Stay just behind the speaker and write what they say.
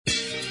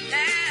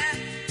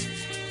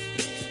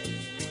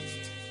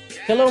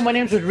Hello, my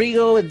name is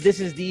Rodrigo, and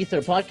this is the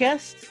Ether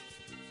Podcast.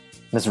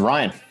 This is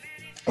Ryan.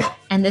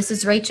 And this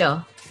is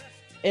Rachel.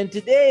 And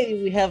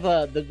today we have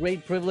the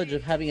great privilege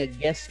of having a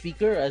guest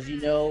speaker. As you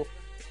know,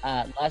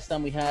 last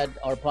time we had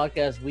our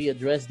podcast, we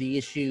addressed the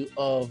issue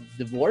of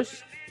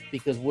divorce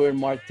because we're in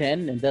Mark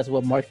 10, and that's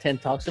what Mark 10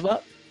 talks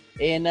about.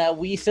 And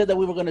we said that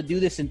we were going to do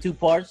this in two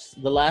parts.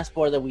 The last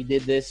part that we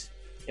did this,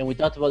 and we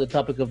talked about the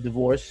topic of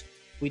divorce.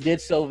 We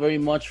did so very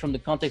much from the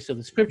context of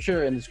the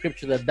scripture and the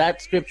scripture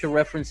that scripture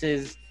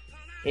references.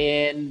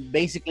 And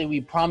basically, we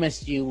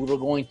promised you we were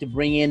going to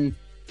bring in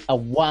a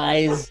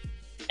wise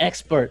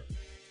expert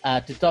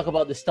to talk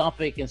about this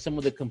topic and some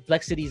of the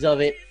complexities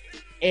of it.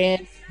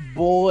 And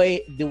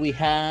boy, do we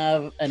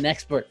have an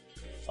expert.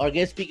 Our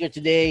guest speaker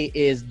today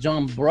is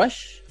John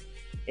Brush,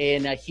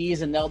 and he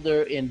is an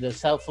elder in the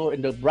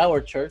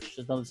Broward Church.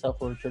 It's not the South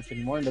Florida Church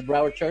anymore, in the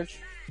Broward Church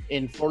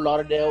in Fort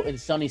Lauderdale in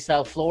sunny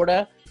South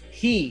Florida.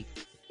 He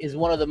is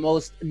one of the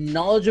most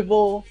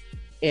knowledgeable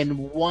and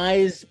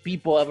wise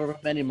people I've ever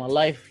met in my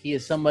life. He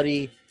is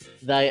somebody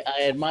that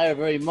I admire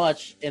very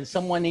much, and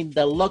someone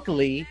that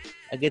luckily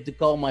I get to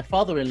call my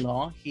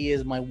father-in-law. He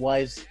is my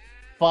wife's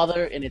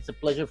father, and it's a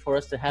pleasure for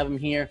us to have him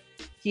here.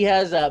 He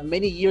has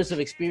many years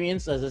of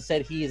experience. As I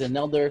said, he is an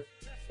elder,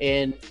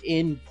 and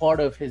in part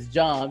of his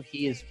job,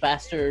 he has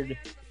pastored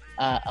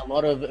a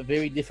lot of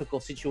very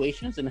difficult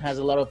situations and has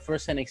a lot of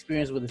first-hand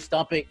experience with this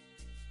topic.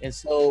 And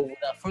so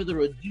without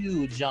further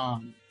ado,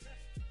 John,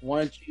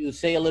 why don't you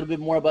say a little bit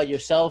more about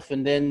yourself,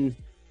 and then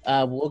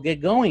we'll get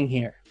going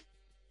here.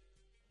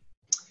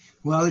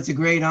 Well, it's a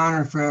great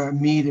honor for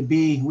me to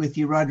be with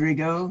you,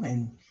 Rodrigo,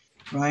 and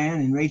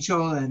Ryan, and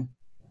Rachel. And,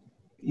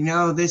 you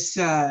know, this,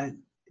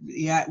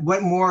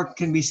 what more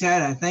can be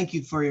said? I thank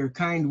you for your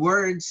kind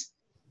words.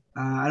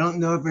 I don't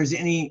know if there's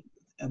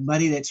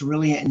anybody that's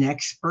really an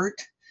expert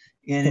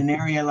in an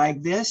area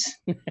like this.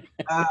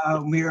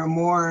 We are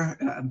more,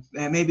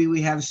 maybe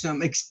we have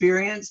some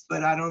experience,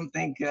 but I don't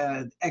think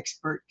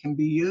expert can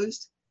be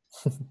used.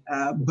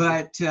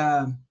 But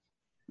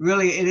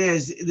really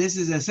this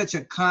is such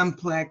a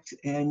complex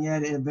and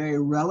yet a very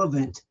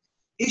relevant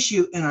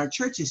issue in our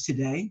churches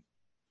today.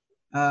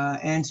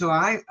 And so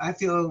I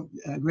feel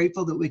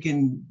grateful that we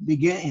can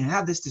begin and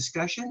have this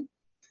discussion,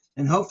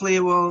 and hopefully it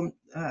will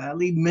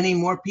lead many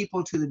more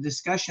people to the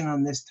discussion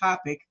on this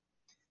topic,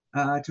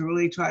 to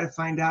really try to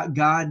find out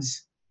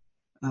God's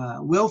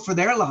will for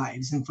their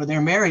lives and for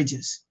their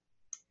marriages.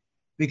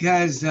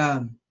 Because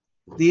the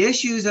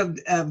issue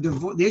of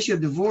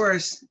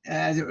divorce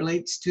as it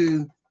relates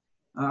to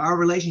our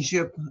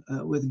relationship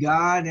with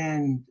God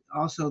and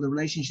also the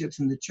relationships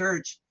in the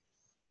church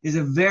is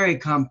a very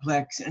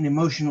complex and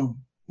emotional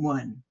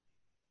one.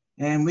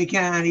 And we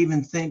cannot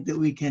even think that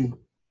we can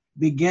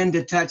begin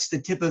to touch the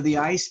tip of the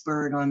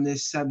iceberg on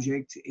this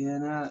subject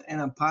in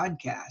a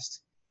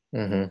podcast.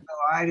 Mm-hmm.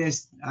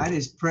 So I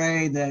just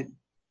pray that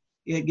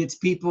it gets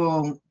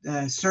people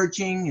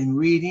searching and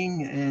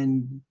reading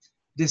and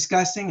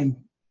discussing and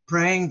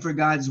praying for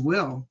God's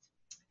will,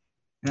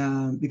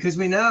 because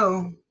we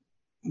know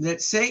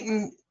that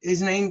Satan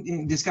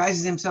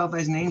disguises himself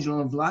as an angel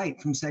of light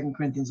from 2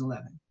 Corinthians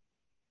 11,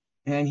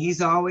 and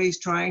he's always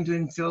trying to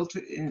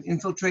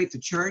infiltrate the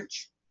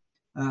church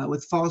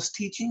with false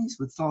teachings,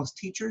 with false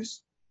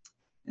teachers.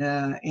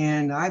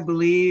 And I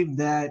believe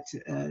that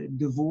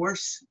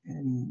divorce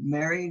and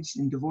marriage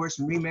and divorce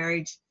and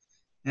remarriage,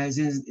 as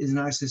is in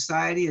our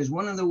society, is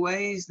one of the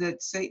ways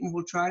that Satan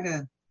will try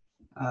to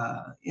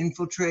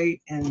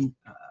infiltrate and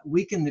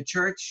weaken the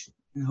church,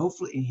 and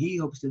hopefully he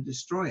hopes to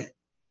destroy it.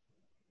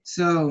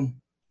 So,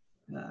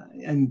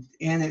 and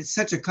it's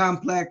such a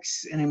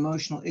complex and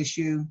emotional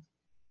issue.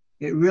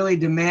 It really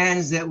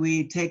demands that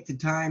we take the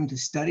time to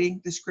study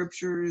the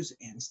scriptures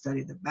and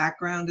study the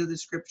background of the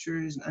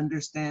scriptures and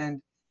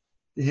understand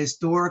the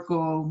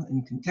historical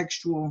and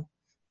contextual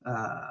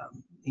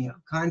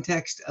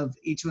context of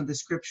each one of the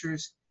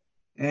scriptures,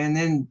 and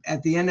then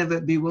at the end of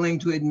it be willing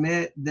to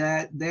admit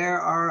that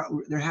there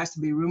has to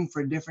be room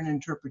for different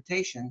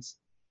interpretations,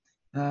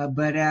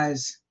 but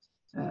as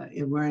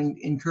we're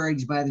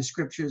encouraged by the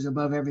scriptures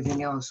above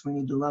everything else, we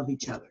need to love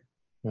each other.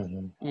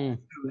 Mm-hmm.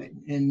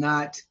 And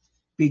not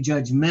be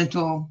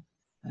judgmental,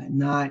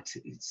 not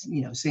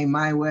say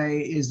my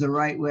way is the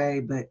right way,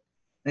 but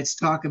let's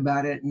talk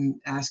about it and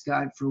ask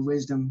God for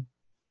wisdom.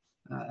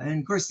 And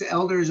of course, the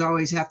elders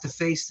always have to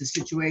face the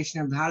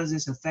situation of how does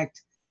this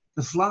affect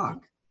the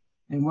flock,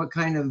 and what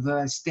kind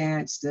of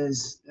stance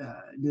does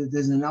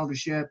an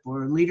eldership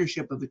or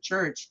leadership of a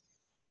church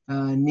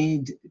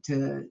need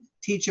to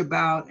teach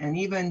about, and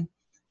even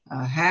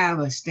have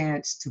a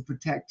stance to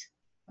protect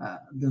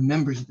the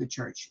members of the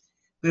church.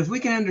 But if we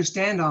can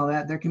understand all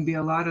that, there can be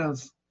a lot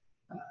of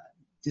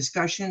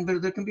discussion,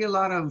 but there can be a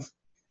lot of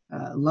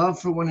love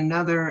for one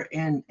another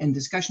and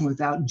discussion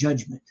without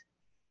judgment,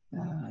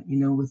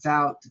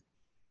 without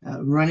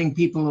running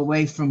people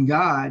away from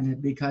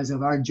God because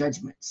of our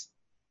judgments.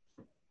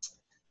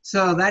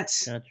 So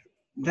that's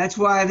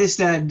why this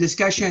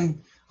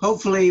discussion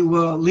hopefully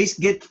will at least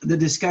get the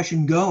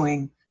discussion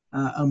going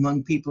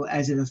among people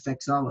as it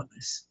affects all of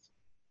us.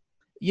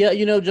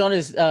 Yeah, John,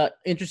 is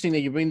interesting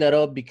that you bring that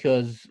up,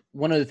 because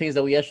one of the things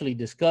that we actually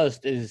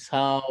discussed is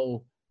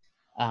how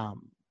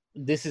um,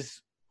 this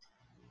is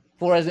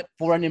for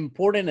an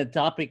important a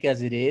topic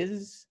as it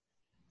is.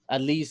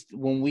 At least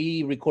when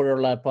we recorded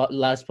our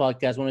last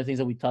podcast, one of the things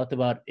that we talked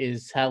about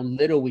is how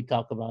little we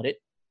talk about it,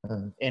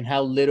 and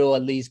how little,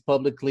 at least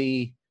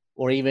publicly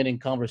or even in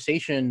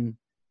conversation,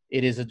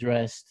 it is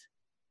addressed.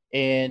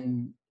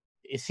 And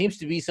it seems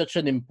to be such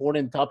an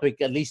important topic,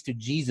 at least to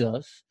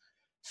Jesus.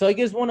 So I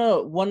guess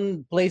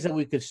one place that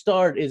we could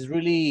start is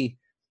really,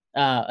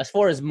 as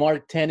far as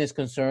Mark 10 is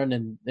concerned,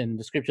 and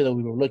the scripture that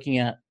we were looking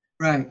at.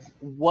 Right.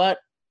 What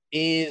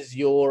is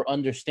your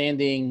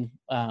understanding,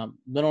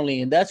 not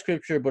only in that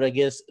scripture, but I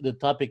guess the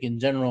topic in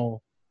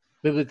general,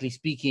 biblically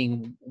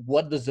speaking?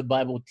 What does the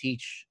Bible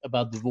teach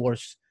about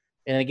divorce?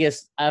 And I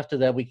guess after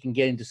that, we can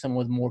get into some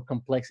of the more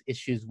complex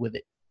issues with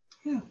it.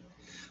 Yeah.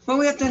 Well,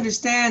 we have to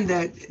understand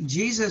that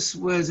Jesus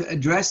was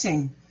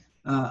addressing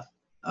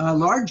a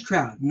large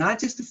crowd, not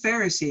just the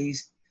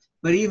Pharisees,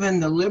 but even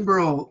the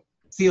liberal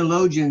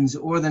theologians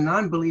or the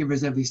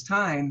non-believers of his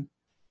time.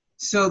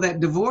 So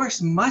that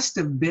divorce must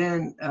have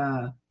been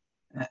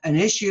an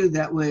issue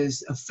that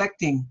was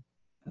affecting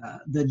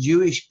the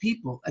Jewish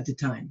people at the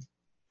time.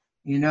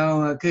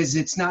 Because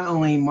it's not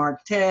only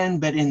Mark 10,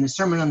 but in the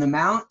Sermon on the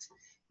Mount,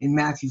 in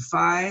Matthew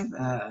 5,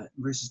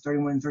 verses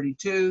 31 and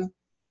 32,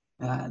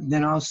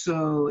 then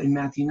also in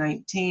Matthew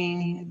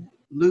 19,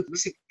 Luke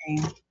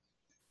 16.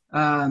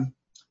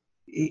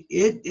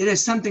 It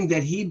is something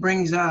that he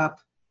brings up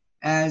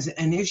as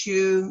an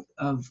issue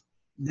of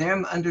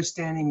them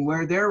understanding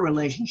where their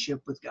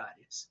relationship with God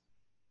is.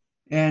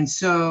 And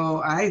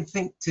so I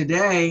think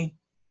today,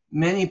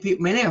 many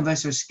of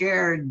us are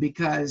scared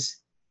because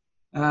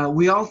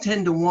we all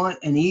tend to want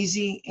an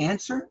easy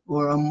answer,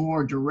 or a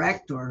more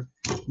direct or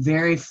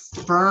very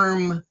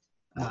firm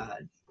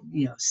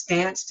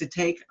stance to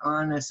take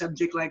on a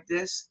subject like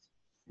this.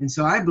 And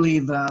so I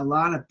believe a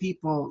lot of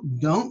people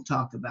don't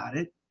talk about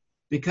it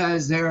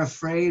because they're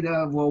afraid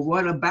of, well,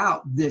 what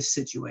about this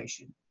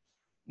situation?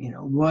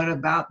 What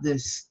about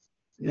this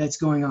that's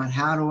going on?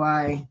 How do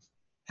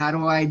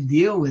I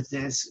deal with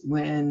this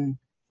when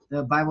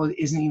the Bible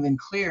isn't even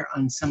clear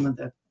on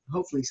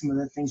hopefully some of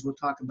the things we'll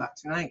talk about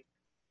tonight?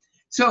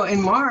 So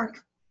in Mark,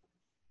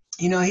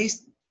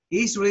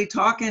 he's really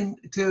talking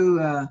to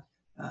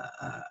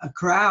a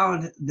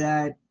crowd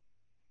that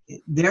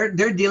they're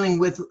dealing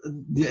with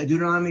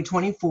Deuteronomy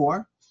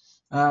 24,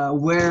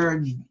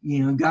 where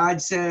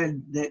God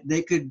said that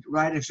they could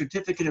write a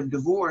certificate of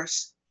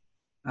divorce,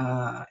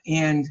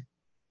 and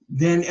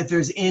then if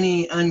there's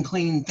any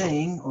unclean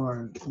thing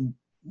or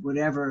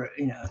whatever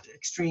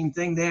extreme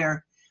thing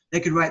there, they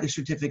could write the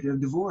certificate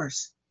of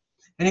divorce.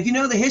 And if you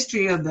know the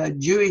history of the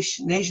Jewish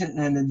nation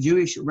and the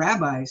Jewish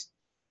rabbis,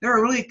 there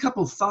are really a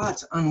couple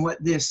thoughts on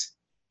what this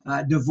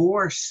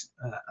divorce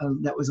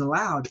that was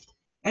allowed.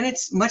 And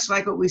it's much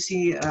like what we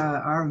see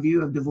our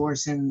view of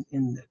divorce in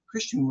the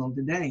Christian world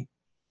today.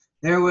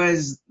 There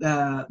was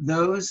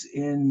those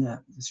in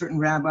certain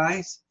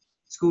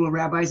school of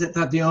rabbis, that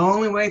thought the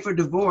only way for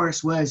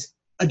divorce was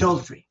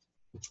adultery.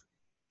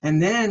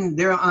 And then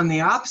there, on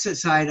the opposite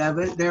side of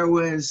it, there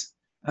was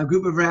a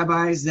group of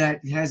rabbis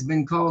that has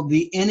been called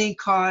the any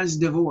cause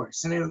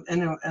divorce. And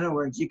in other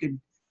words, you could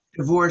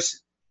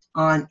divorce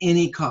on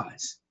any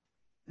cause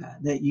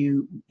that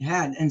you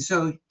had. And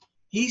so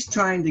he's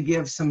trying to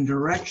give some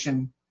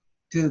direction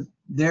to,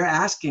 they're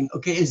asking,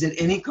 okay, is it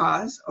any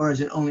cause or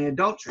is it only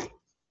adultery?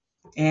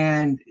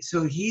 And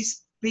so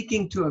he's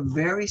speaking to a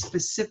very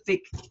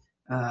specific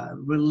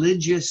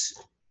religious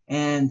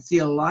and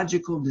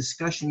theological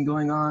discussion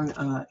going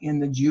on in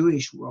the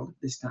Jewish world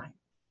at this time.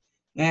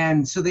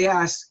 And so they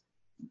asked,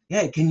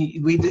 hey, can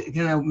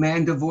a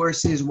man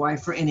divorce his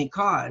wife for any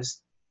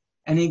cause?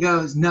 And he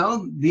goes,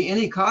 no, the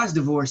any cause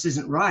divorce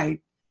isn't right.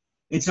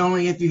 It's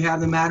only if you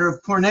have the matter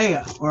of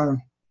porneia, or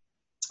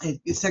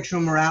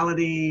sexual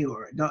morality,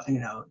 or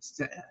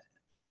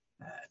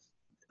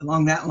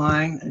along that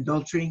line,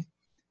 adultery.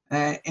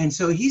 And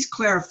so he's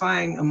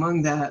clarifying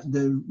among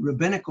the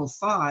rabbinical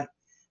thought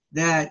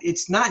that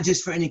it's not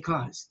just for any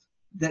cause,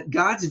 that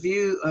God's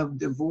view of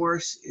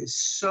divorce is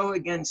so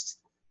against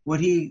what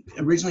he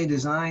originally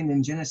designed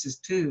in Genesis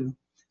 2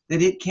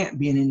 that it can't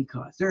be in any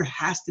cause. There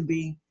has to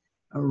be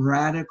a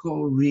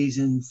radical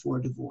reason for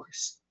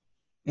divorce.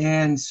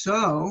 And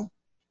so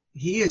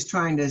he is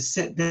trying to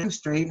set them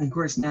straight. And of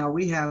course, now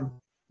we have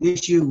the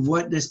issue,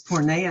 what does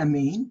porneia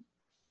mean?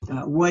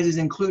 What is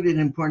included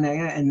in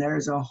porneia? And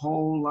there's a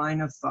whole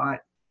line of thought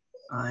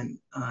on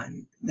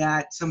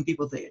that. Some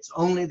people think it's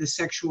only the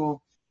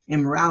sexual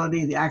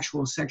immorality, the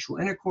actual sexual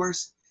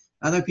intercourse.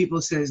 Other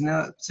people say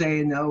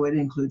no, it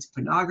includes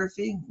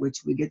pornography,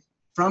 which we get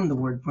from the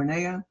word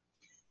porneia.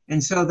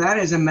 And so that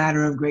is a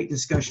matter of great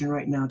discussion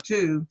right now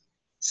too.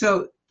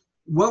 So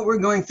what we're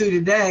going through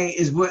today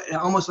is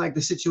almost like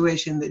the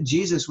situation that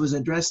Jesus was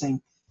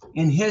addressing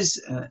in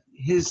his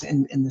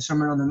in the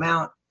Sermon on the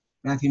Mount,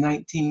 Matthew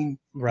 19,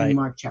 right, and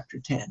Mark chapter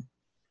 10.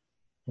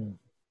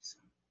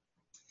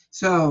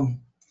 So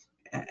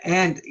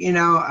And, you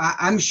know,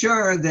 I'm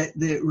sure that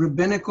the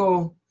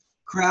rabbinical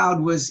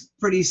crowd was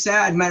pretty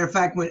sad. Matter of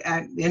fact,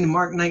 at the end of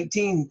Mark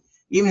 19,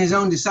 even his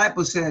own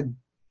disciples said,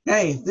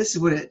 hey, if this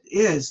is what it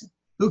is,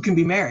 who can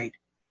be married?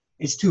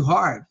 It's too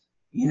hard.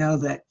 You know,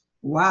 that,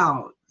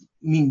 wow, I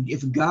mean,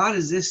 if God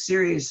is this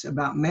serious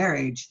about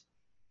marriage,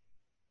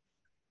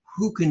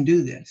 who can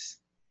do this?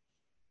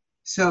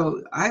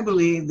 So I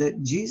believe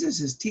that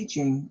Jesus'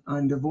 teaching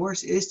on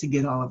divorce is to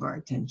get all of our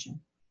attention,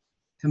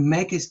 to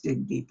make us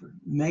dig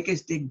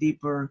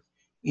deeper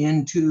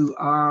into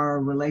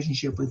our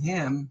relationship with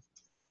him,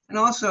 and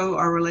also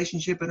our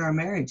relationship in our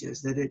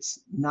marriages, that it's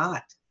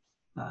not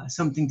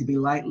something to be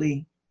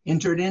lightly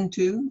entered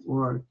into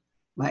or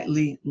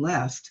lightly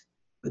left,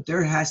 but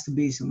there has to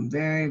be some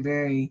very,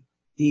 very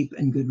deep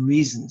and good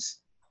reasons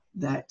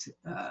that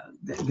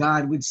that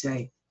God would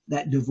say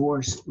that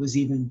divorce was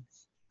even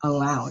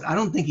allowed. I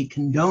don't think he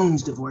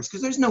condones divorce,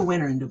 because there's no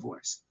winner in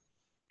divorce.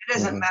 It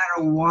doesn't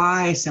matter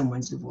why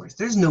someone's divorced.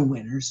 There's no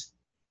winners.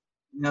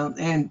 You know,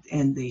 and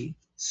the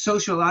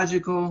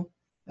sociological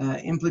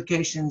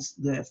implications,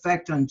 the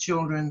effect on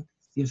children,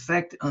 the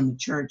effect on the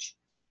church,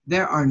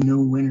 there are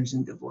no winners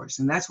in divorce.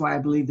 And that's why I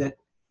believe that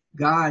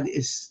God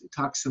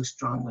talks so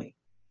strongly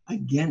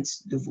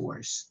against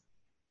divorce.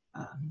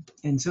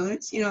 And so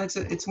it's, you know,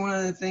 it's one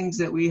of the things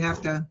that we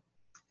have to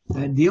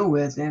deal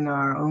with in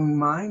our own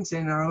minds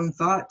and our own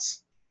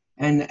thoughts,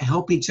 and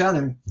help each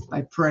other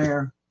by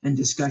prayer and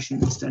discussion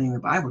and studying the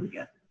Bible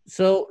together.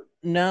 So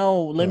now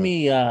let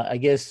me, I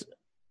guess,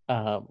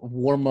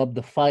 warm up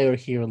the fire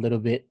here a little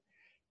bit,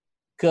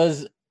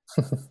 because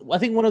I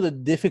think one of the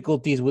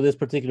difficulties with this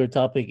particular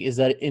topic is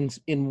that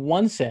in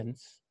one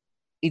sense,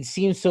 it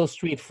seems so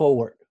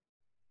straightforward,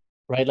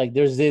 right? Like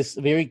there's this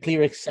very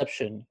clear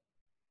exception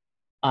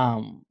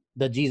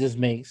that Jesus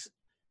makes.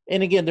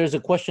 And again, there's a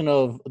question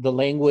of the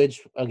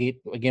language,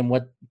 again,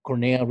 what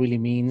porneia really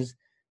means.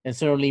 And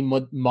certainly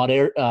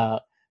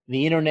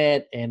the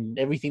internet and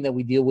everything that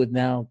we deal with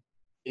now,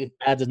 it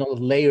adds another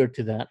layer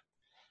to that.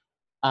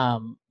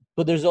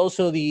 But there's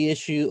also the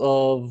issue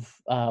of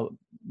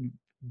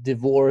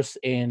divorce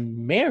and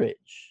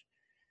marriage.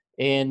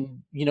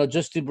 And, you know,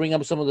 just to bring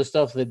up some of the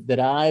stuff that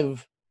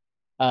I've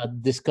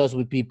discussed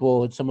with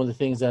people, and some of the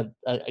things that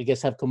I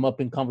guess have come up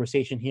in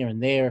conversation here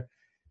and there,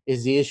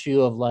 is the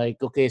issue of like,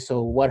 okay,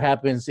 so what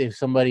happens if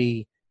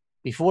somebody,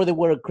 before they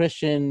were a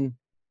Christian,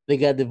 they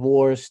got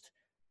divorced?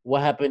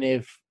 What happened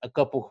if a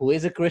couple who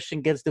is a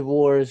Christian gets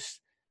divorced?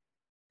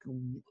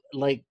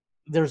 Like,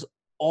 there's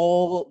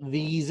all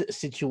these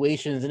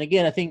situations. And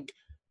again, I think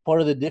part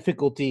of the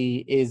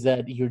difficulty is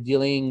that you're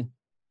dealing,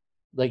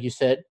 like you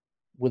said,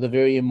 with a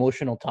very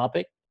emotional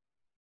topic,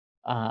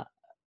 a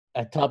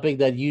topic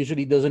that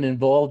usually doesn't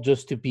involve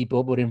just two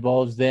people, but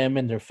involves them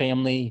and their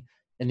family.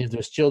 And if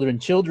there's children,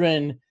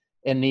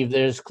 and if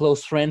there's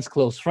close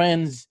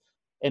friends,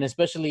 and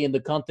especially in the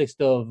context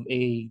of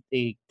a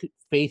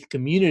faith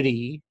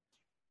community,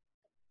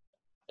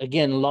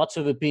 again, lots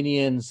of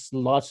opinions,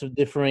 lots of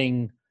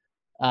differing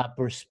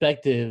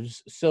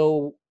perspectives.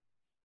 So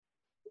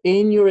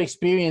in your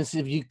experience,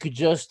 if you could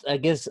just, I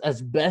guess,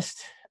 as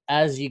best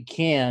as you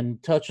can,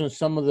 touch on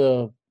some of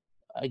the,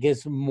 I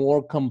guess,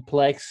 more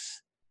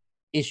complex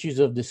issues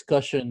of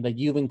discussion that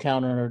you've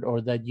encountered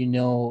or that you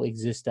know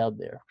exist out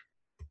there.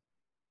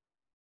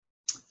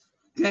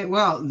 Okay,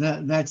 well,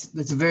 that's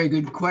a very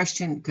good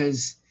question,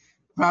 because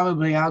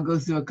probably I'll go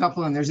through a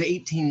couple, and there's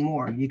 18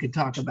 more you could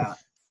talk about,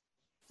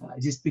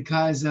 just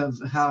because of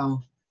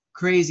how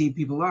crazy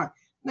people are.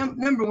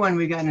 Number one,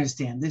 we got to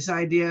understand this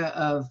idea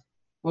of,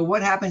 well,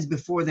 what happens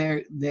before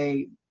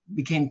they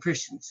became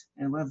Christians,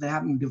 and what if they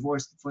happened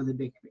divorced before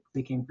they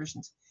became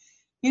Christians?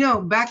 You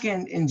know, back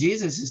in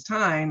Jesus's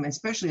time,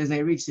 especially as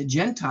they reached the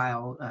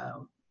Gentiles,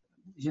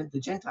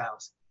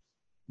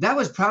 that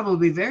was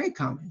probably very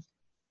common.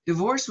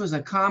 Divorce was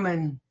a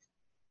common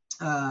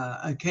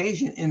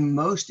occasion in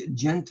most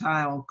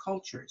Gentile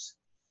cultures.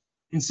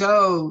 And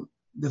so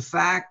the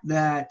fact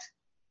that,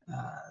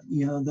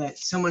 you know, that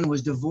someone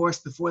was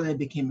divorced before they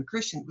became a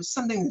Christian was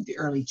something that the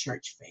early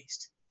church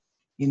faced,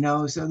 you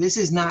know, so this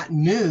is not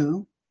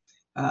new.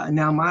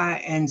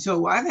 And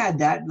so I've had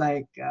that,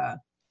 like,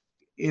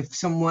 if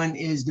someone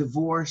is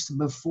divorced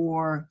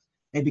before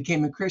they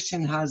became a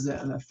Christian, how does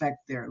that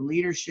affect their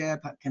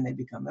leadership? How can they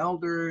become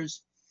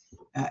elders?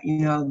 You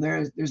know,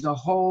 there's a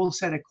whole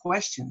set of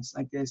questions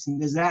like this,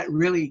 and does that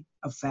really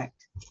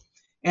affect?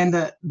 And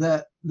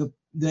the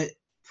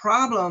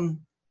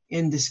problem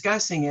in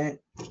discussing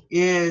it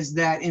is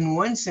that, in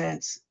one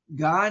sense,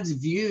 God's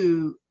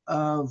view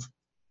of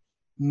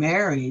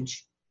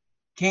marriage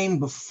came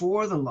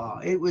before the law.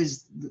 It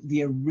was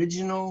the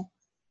original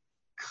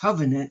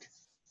covenant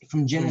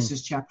from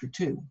Genesis chapter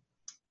 2.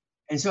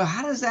 And so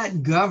how does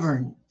that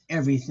govern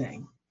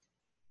everything?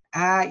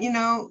 You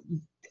know,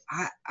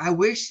 I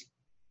wish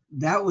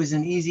that was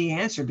an easy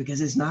answer,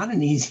 because it's not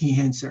an easy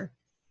answer.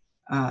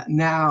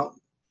 Now,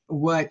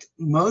 what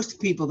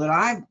most people that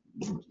I've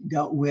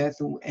dealt with,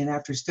 and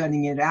after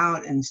studying it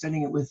out and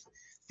studying it with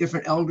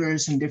different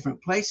elders in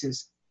different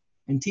places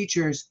and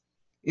teachers,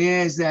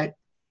 is that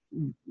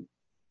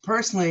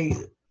personally,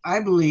 I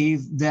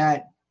believe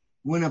that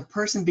when a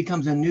person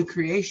becomes a new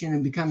creation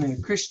and becoming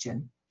a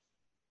Christian,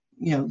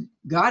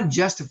 God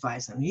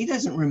justifies them. He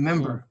doesn't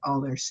remember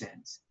all their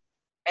sins.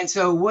 And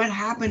so what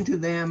happened to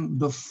them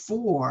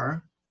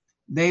before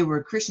they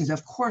were Christians,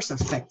 of course,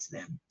 affects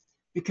them.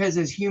 Because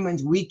as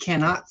humans, we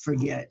cannot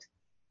forget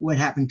what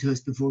happened to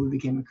us before we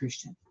became a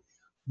Christian.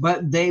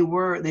 But they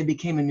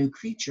became a new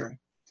creature.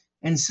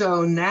 And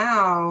so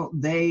now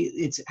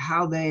it's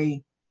how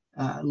they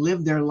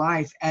live their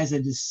life as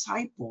a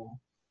disciple,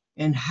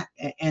 and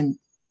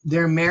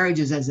their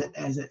marriages as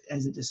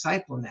a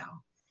disciple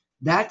now.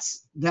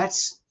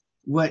 That's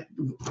what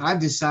I've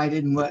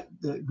decided, and what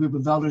the group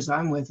of elders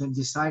I'm with have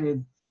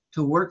decided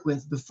to work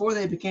with. Before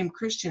they became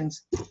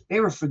Christians, they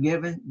were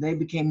forgiven. They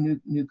became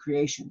new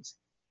creations.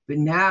 But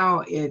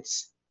now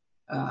it's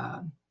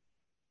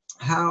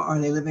how are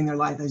they living their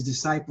life as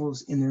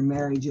disciples in their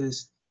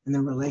marriages and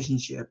their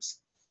relationships,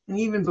 and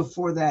even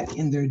before that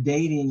in their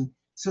dating,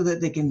 so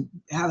that they can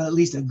have at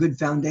least a good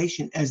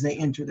foundation as they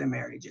enter their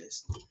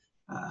marriages.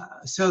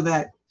 So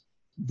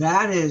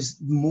that is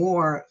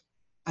more,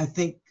 I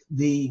think,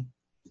 the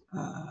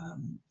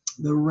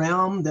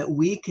realm that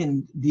we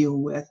can deal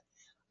with.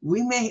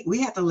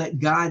 We have to let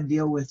God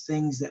deal with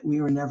things that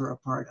we were never a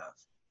part of,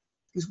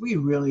 because we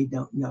really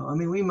don't know. I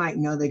mean, we might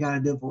know they got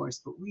a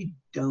divorce, but we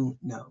don't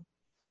know.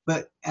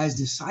 But as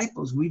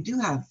disciples, we do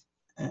have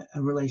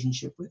a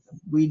relationship with them.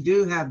 We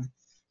do have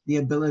the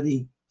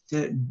ability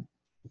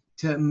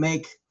to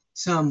make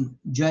some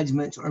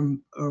judgments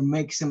or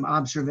make some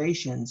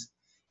observations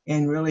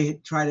and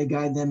really try to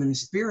guide them in a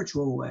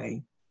spiritual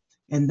way.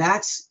 And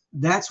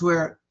that's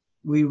where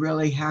we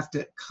really have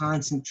to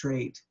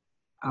concentrate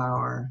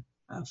our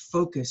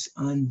focus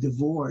on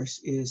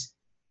divorce, is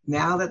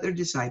now that they're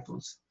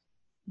disciples,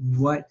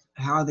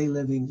 how are they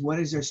living? What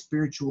is their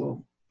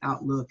spiritual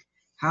outlook?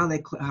 How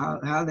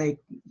they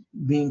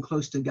being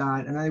close to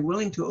God? And are they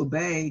willing to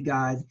obey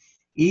God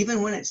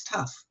even when it's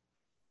tough?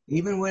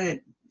 Even when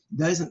it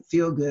doesn't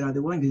feel good, are they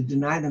willing to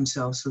deny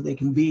themselves so they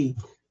can be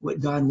what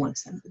God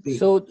wants them to be?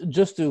 So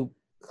just to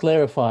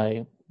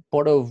clarify,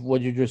 part of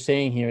what you're just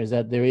saying here is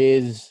that there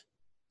is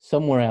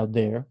somewhere out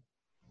there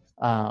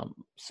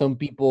some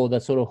people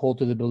that sort of hold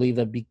to the belief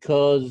that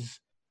because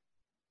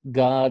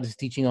God's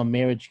teaching on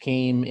marriage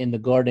came in the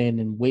garden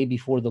and way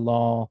before the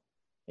law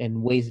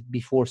and way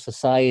before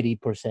society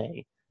per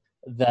se,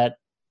 that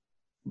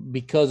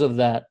because of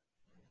that,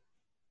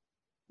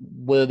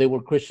 whether they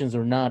were Christians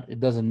or not,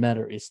 it doesn't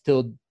matter. It's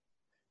still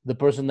the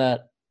person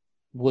that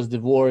was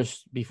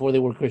divorced before they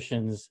were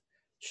Christians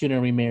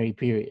shouldn't remarry,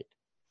 period.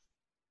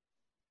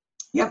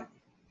 Yep.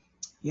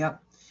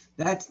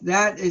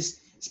 That is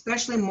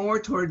especially more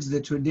towards the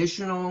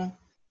traditional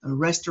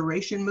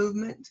restoration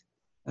movement,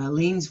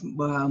 leans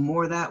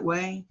more that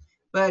way.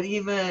 But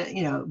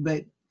even,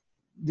 but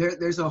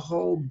there's a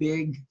whole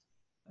big,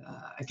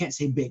 I can't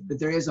say big, but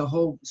there is a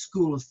whole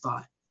school of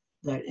thought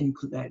that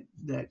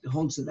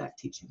holds to that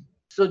teaching.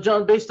 So,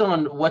 John, based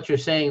on what you're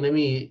saying, let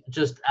me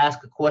just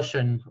ask a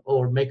question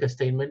or make a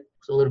statement.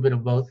 It's a little bit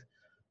of both.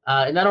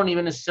 And I don't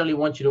even necessarily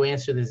want you to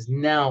answer this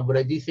now, but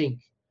I do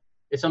think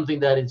it's something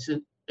that it's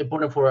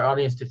important for our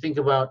audience to think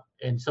about,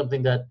 and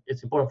something that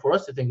it's important for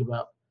us to think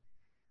about.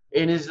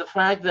 And is the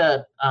fact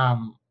that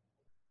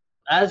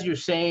as you're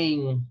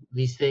saying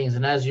these things,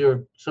 and as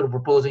you're sort of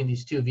proposing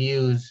these two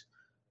views,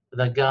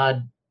 that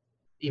God,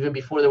 even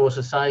before there was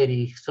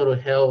society, sort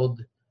of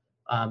held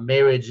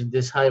marriage in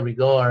this high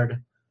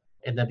regard,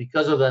 and that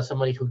because of that,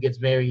 somebody who gets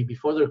married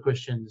before they're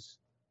Christians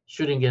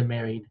shouldn't get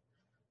married.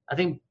 I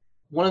think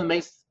one of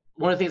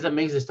the things that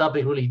makes this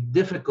topic really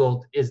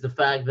difficult is the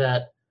fact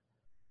that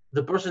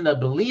the person that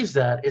believes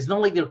that, it's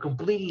not like they're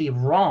completely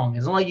wrong.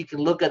 It's not like you can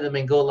look at them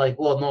and go like,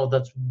 well, no,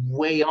 that's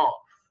way off.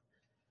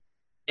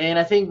 And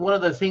I think one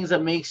of the things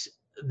that makes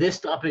this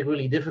topic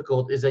really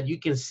difficult is that you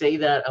can say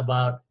that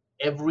about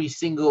every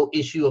single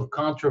issue of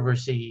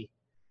controversy,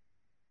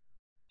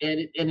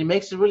 and it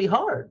makes it really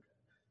hard,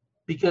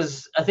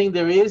 because I think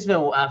there is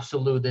no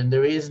absolute, and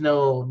there is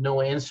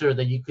no answer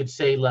that you could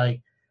say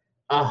like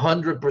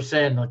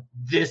 100% like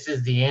this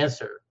is the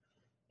answer.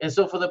 And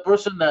so for the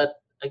person that,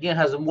 again,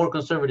 has a more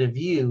conservative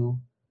view,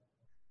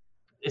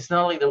 it's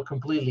not like they're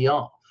completely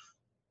off.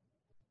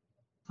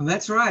 Well,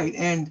 that's right.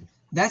 And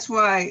that's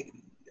why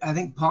I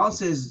think Paul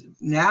says,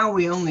 now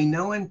we only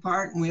know in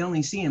part and we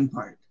only see in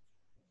part.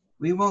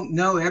 We won't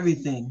know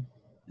everything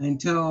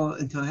until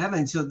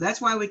heaven. So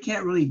that's why we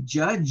can't really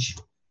judge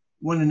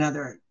one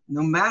another,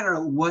 no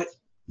matter what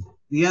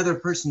the other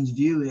person's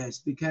view is,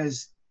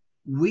 because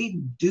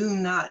we do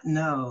not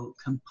know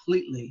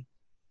completely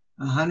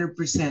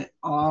 100%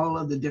 all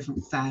of the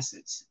different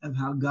facets of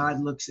how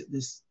God looks at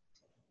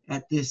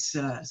this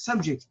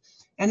subject.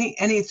 And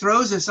he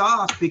throws us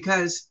off,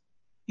 because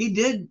he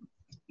did,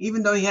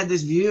 even though he had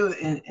this view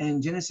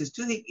in Genesis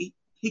 2,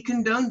 he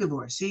condoned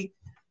divorce.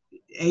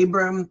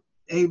 Abram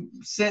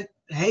sent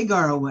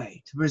Hagar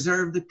away to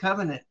preserve the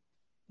covenant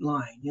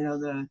line.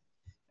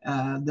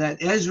 That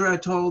Ezra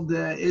told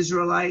the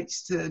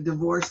Israelites to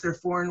divorce their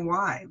foreign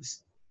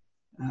wives.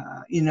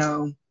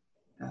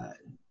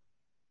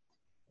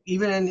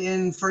 even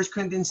in 1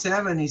 Corinthians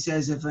 7, he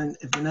says, if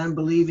an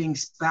unbelieving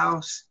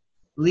spouse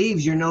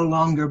leaves, you're no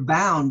longer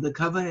bound. The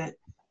covenant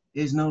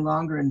is no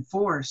longer in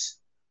force.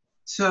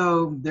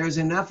 So there's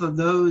enough of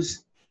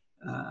those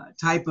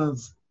type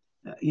of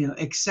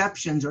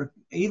exceptions, or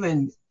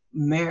even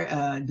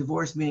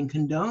divorce being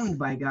condoned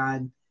by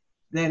God,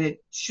 that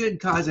it should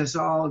cause us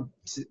all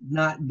to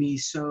not be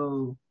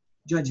so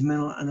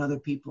judgmental on other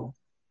people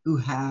who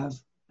have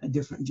a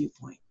different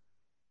viewpoint.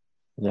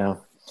 Yeah.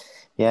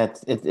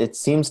 It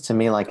seems to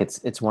me like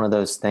it's one of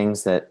those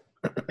things that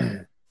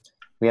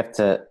we have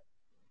to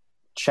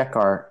check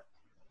our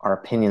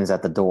opinions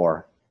at the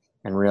door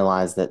and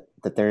realize that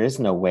there is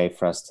no way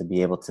for us to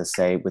be able to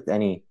say with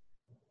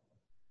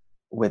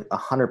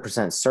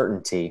 100%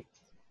 certainty,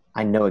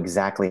 I know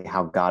exactly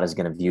how God is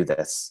going to view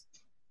this.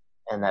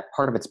 And that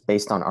part of it's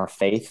based on our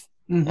faith,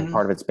 and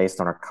part of it's based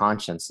on our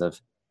conscience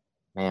of,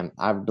 man,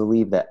 I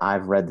believe that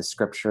I've read the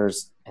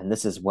scriptures and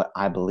this is what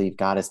I believe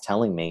God is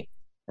telling me.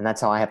 And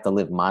that's how I have to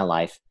live my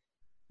life.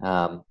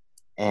 If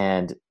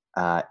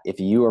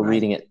you are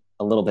reading it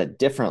a little bit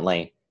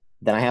differently,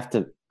 then I have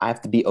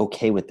to be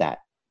okay with that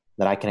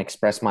I can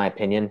express my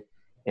opinion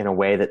in a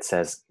way that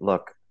says,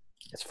 look,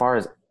 as far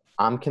as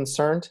I'm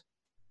concerned,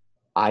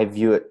 I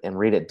view it and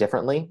read it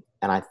differently.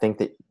 And I think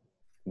that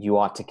you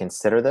ought to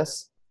consider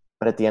this.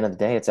 But at the end of the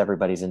day, it's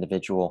everybody's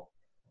individual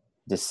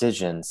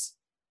decisions.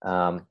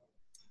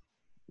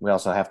 We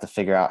also have to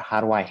figure out,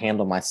 how do I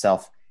handle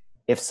myself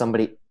if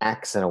somebody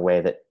acts in a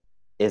way that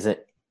isn't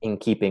in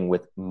keeping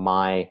with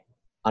my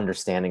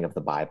understanding of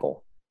the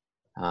Bible?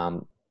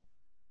 And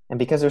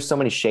because there's so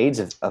many shades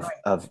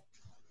of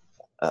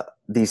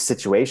these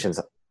situations,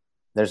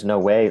 there's no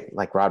way,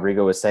 like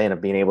Rodrigo was saying,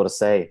 of being able to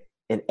say,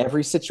 in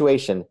every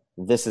situation,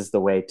 this is the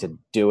way to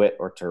do it,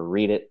 or to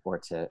read it, or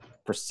to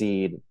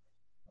proceed.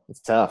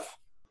 It's tough.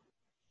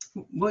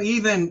 Well,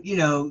 even,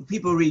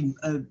 people read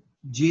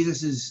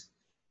Jesus's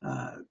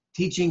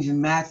teachings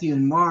in Matthew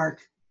and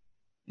Mark,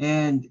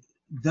 and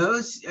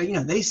those,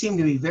 they seem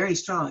to be very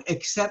strong,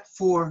 except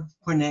for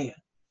porneia.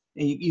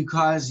 You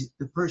cause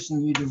the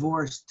person you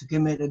divorce to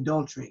commit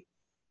adultery,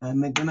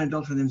 make them an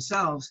adulterer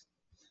themselves.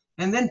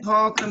 And then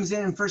Paul comes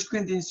in 1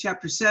 Corinthians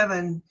chapter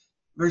 7,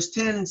 verse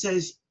 10, and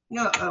says,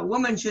 a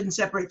woman shouldn't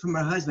separate from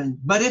her husband,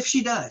 but if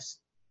she does.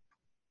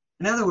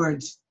 In other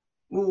words,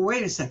 well,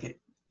 wait a second.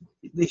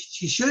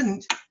 She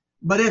shouldn't,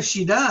 but if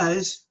she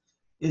does,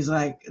 is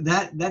like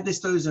that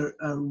just throws a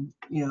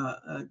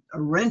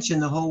wrench in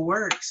the whole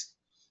works,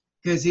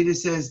 because he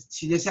just says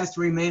she just has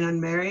to remain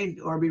unmarried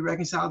or be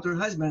reconciled to her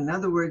husband. In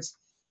other words,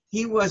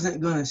 he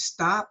wasn't going to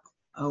stop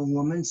a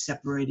woman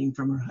separating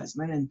from her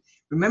husband. And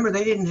remember,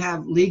 they didn't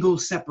have legal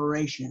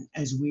separation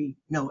as we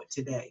know it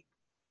today.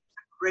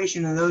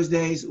 Separation in those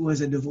days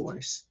was a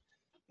divorce.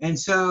 And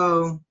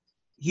so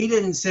he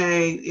didn't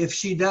say, if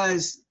she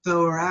does,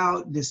 throw her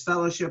out,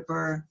 disfellowship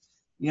her,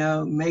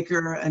 make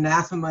her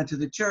anathema to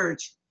the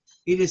church.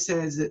 He just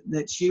says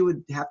that she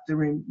would have to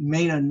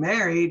remain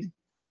unmarried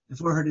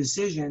for her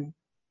decision.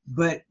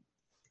 But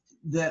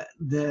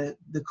the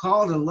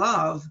call to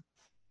love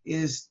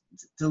is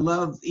to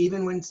love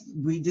even when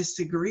we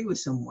disagree with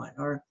someone,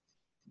 or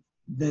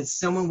that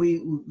someone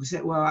we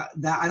say, well,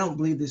 I don't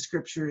believe the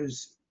scripture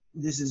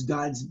this is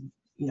God's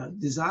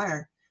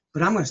desire,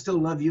 but I'm going to still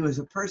love you as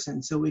a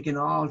person, so we can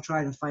all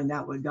try to find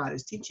out what God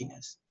is teaching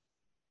us.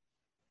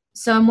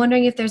 So I'm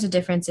wondering if there's a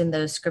difference in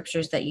those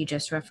scriptures that you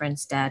just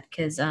referenced, Dad,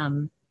 because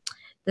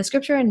the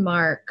scripture in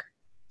Mark,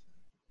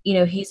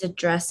 he's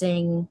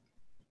addressing,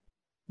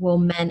 well,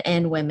 men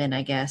and women,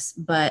 I guess.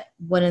 But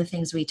one of the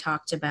things we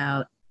talked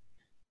about,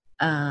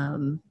 I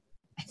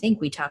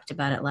think we talked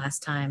about it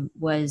last time,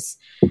 was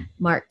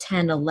Mark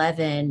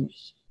 10:11.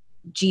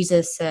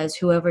 Jesus says,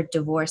 whoever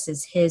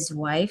divorces his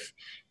wife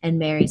and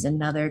marries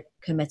another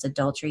commits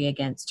adultery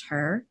against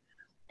her.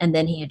 And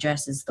then he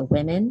addresses the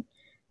women.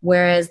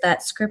 Whereas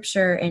that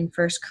scripture in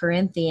 1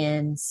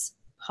 Corinthians,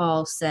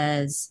 Paul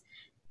says,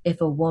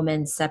 if a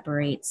woman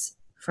separates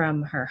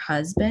from her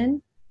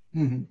husband,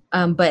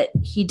 but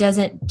he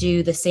doesn't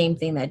do the same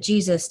thing that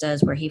Jesus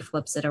does, where he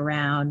flips it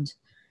around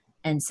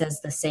and says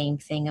the same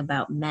thing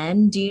about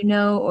men. Do you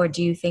know, or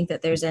do you think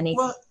that there's any?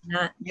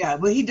 Yeah,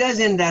 well, he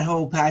does end that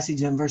whole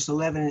passage in verse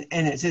 11,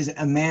 and it says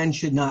a man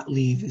should not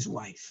leave his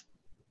wife.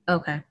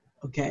 Okay,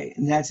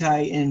 and that's how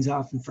he ends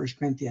off in 1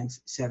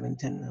 Corinthians 7,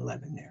 10, and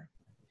 11 there.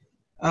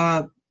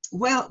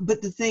 Well,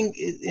 but the thing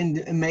is,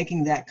 in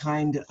making that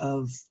kind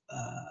of,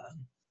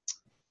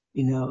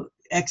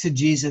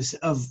 exegesis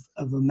of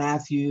a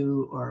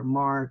Matthew or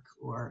Mark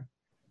or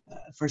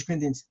 1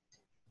 Corinthians,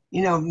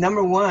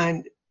 number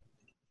one,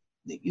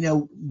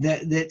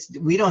 that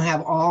we don't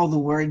have all the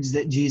words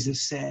that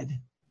Jesus said,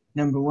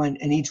 number one,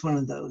 in each one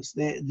of those.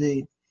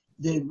 The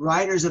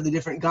writers of the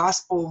different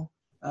gospel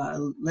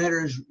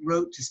letters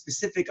wrote to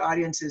specific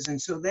audiences,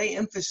 and so they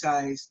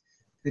emphasized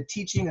the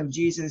teaching of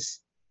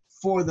Jesus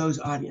for those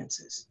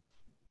audiences.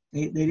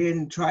 They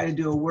didn't try to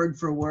do a word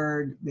for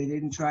word. They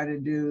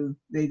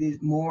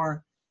did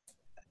more,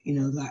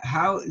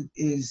 how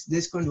is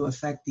this going to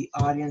affect the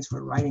audience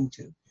we're writing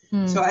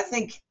to? So I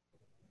think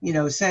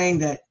saying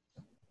that,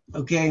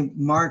 okay,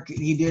 Mark,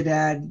 he did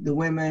add the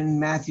women,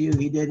 Matthew,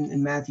 he didn't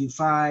in Matthew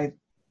 5.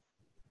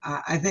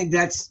 I think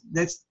that's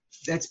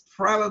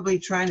probably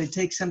trying to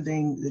take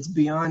something that's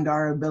beyond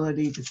our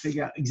ability to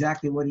figure out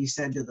exactly what he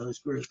said to those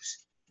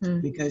groups,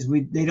 because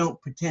they don't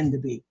pretend to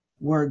be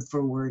word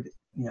for word,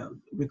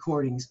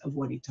 recordings of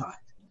what he taught.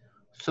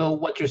 So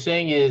what you're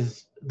saying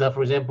is that,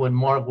 for example, in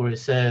Mark, where it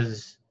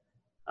says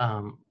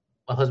a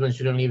husband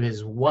shouldn't leave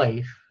his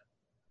wife,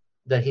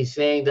 that he's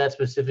saying that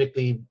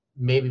specifically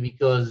maybe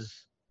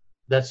because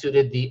that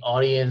suited the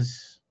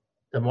audience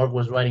that Mark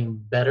was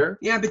writing better?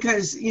 Yeah,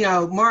 because,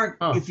 Mark,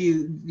 if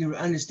you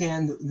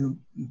understand the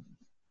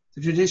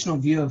traditional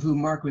view of who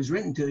Mark was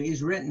written to,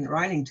 he's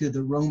writing to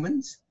the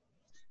Romans,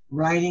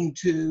 writing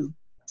to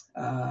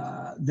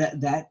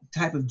that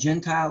type of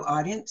Gentile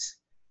audience,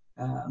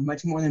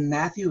 much more than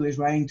Matthew is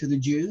writing to the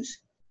Jews.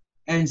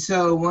 And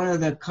so one of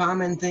the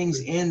common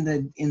things in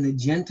the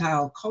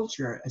Gentile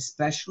culture,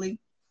 especially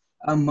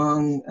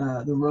among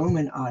the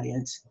Roman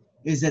audience,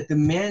 is that the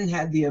men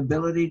had the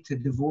ability to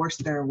divorce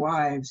their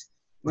wives,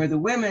 where the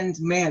women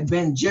may have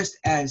been just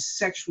as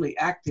sexually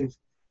active.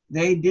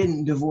 They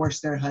didn't divorce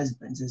their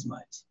husbands as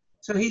much.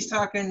 So he's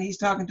talking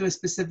to a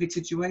specific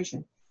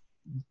situation.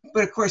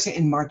 But of course,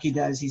 in Mark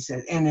he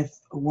said, and if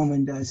a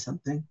woman does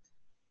something.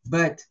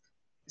 But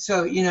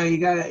so, you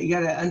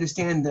gotta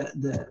understand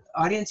the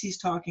audience he's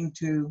talking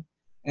to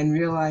and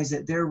realize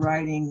that they're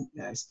writing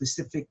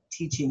specific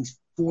teachings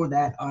for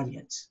that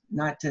audience,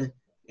 not to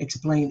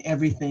explain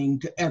everything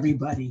to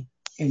everybody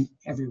and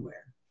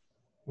everywhere.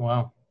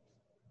 Wow.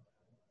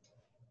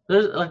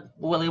 There's like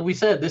we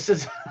said, this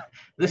is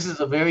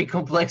a very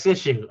complex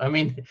issue. I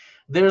mean,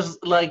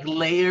 there's like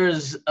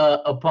layers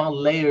upon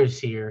layers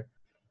here.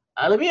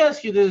 Let me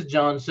ask you this,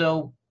 John.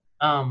 So,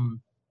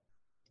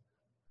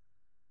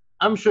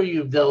 I'm sure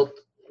you've dealt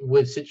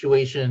with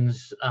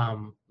situations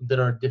that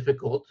are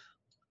difficult.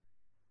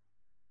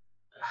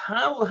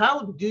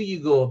 How do you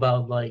go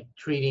about like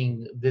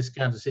treating this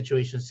kind of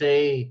situation?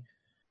 Say,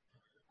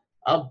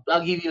 I'll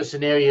give you a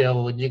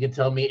scenario and you can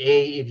tell me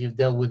A, if you've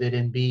dealt with it,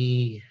 and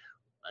B,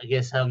 I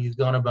guess how you've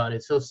gone about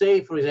it. So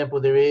say, for example,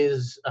 there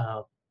is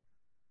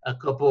a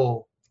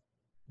couple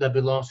that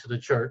belongs to the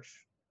church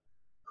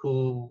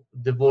who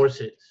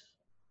divorces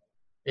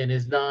and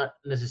is not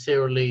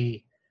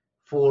necessarily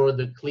for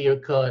the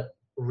clear-cut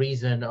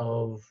reason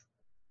of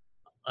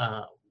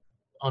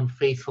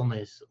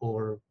unfaithfulness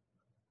or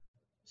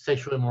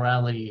sexual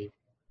immorality.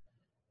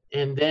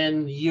 And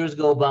then years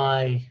go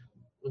by,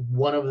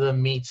 one of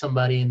them meets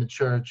somebody in the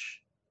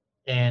church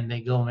and they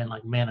go in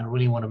like, man, I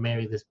really want to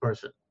marry this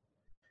person.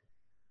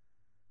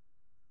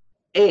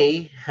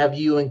 A, have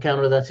you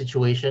encountered that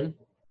situation,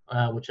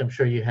 which I'm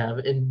sure you have?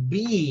 And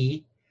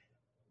B,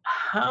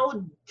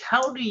 how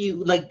do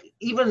you, like,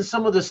 even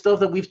some of the stuff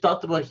that we've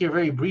talked about here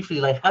very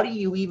briefly, like how do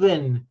you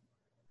even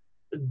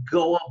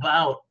go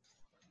about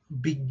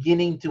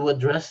beginning to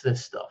address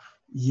this stuff?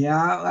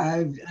 Yeah,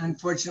 I've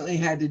unfortunately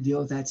had to deal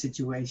with that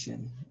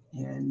situation.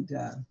 And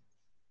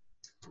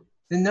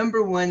the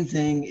number one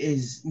thing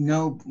is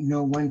no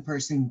one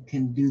person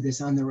can do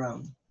this on their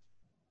own.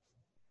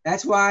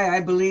 That's why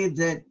I believe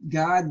that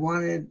God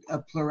wanted a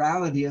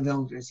plurality of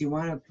elders. He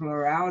wanted a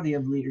plurality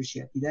of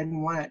leadership. He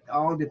doesn't want it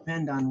all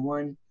depend on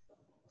one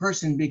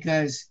person,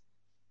 because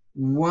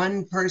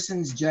one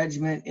person's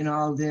judgment in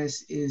all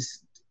this is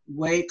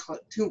way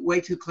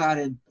too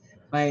clouded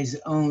by his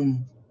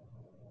own,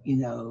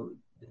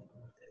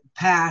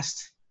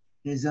 past,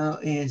 his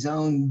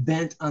own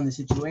bent on the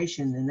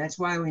situation. And that's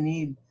why we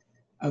need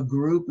a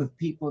group of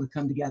people to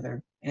come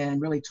together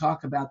and really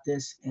talk about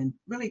this and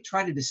really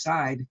try to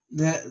decide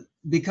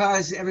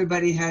because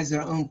everybody has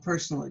their own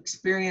personal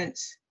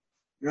experience,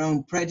 their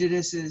own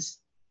prejudices,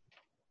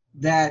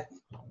 that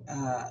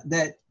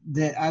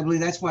I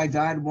believe that's why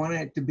God wanted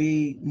it to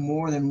be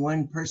more than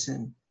one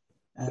person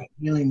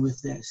dealing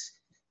with this,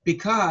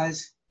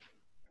 because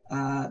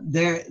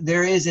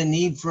there is a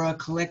need for a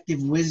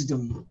collective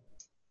wisdom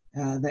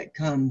that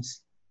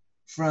comes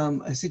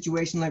from a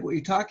situation like what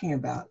you're talking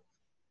about.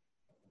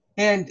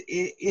 And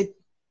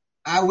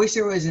I wish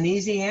there was an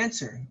easy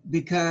answer,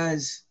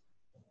 because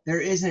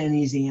there isn't an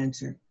easy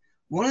answer.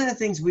 One of the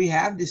things we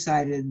have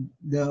decided,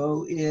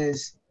 though,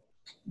 is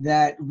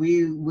that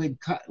we would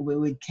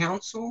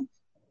counsel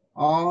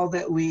all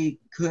that we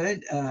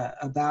could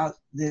about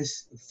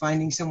this,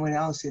 finding someone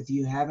else if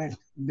you haven't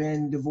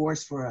been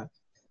divorced for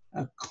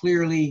a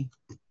clearly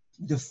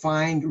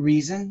defined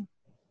reason.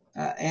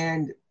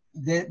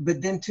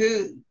 But then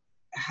too,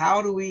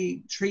 how do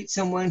we treat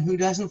someone who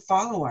doesn't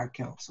follow our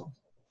counsel?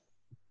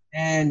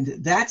 And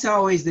that's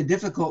always the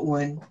difficult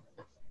one.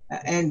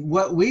 And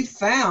what we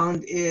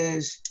found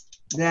is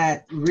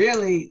that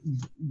really,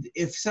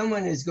 if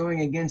someone is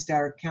going against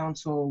our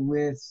counsel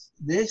with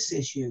this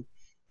issue,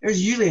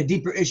 there's usually a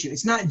deeper issue.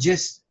 It's not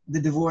just the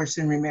divorce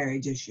and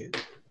remarriage issue.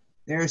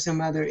 There are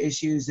some other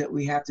issues that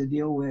we have to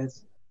deal with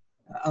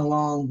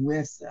along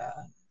with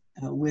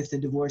the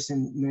divorce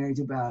and marriage,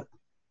 about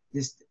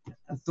just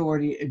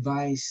authority,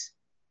 advice,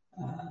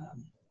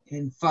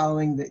 and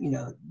following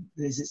the,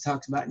 as it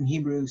talks about in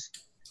Hebrews,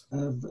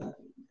 of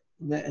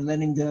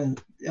letting the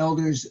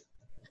elders'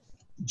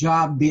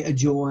 job be a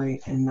joy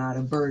and not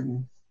a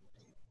burden.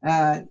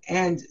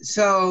 And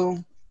so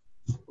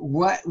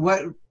what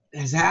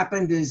has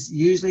happened is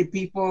usually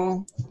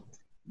people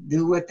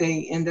do what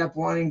they end up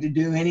wanting to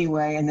do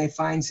anyway, and they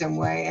find some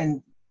way.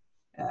 And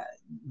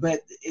but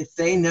if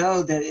they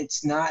know that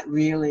it's not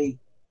really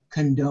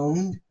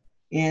condoned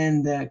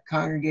in the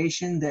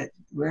congregation that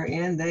we're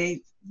in,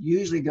 they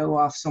usually go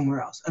off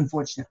somewhere else,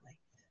 unfortunately.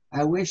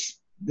 I wish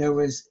there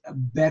was a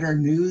better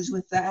news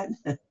with that,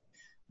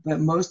 but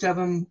most of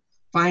them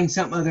find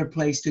some other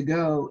place to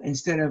go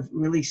instead of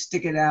really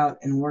stick it out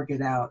and work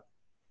it out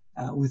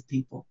with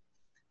people.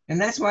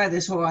 And that's why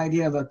this whole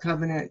idea of a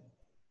covenant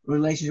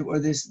relationship, or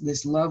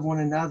this love one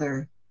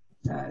another,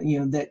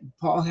 that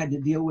Paul had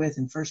to deal with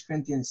in 1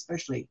 Corinthians,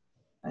 especially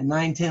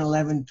 9, 10,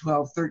 11,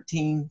 12,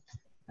 13,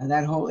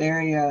 that whole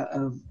area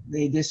of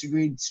they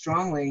disagreed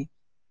strongly,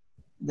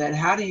 that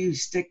how do you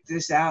stick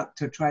this out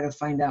to try to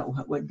find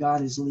out what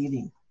God is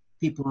leading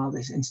people in all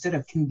this, instead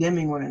of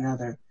condemning one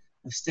another,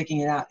 of sticking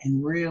it out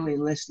and really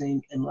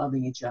listening and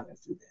loving each other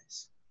through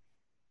this.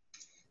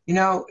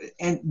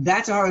 And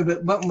that's hard,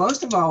 but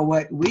most of all,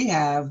 what we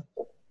have,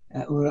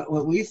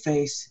 what we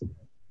face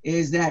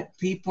is that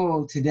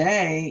people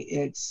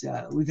today,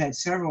 we've had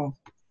several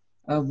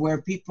of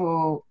where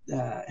people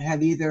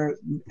have either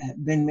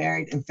been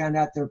married and found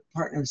out their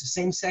partner is the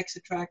same sex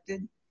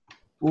attracted,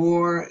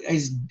 or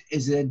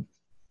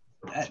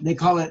they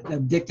call it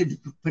addicted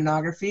to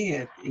pornography,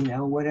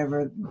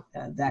 whatever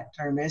that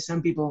term is.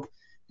 Some people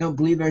don't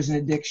believe there's an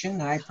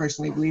addiction. I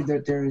personally believe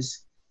that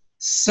there's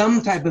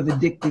some type of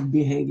addictive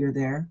behavior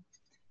there.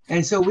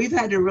 And so we've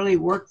had to really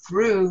work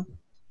through,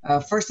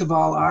 first of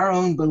all, our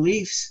own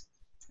beliefs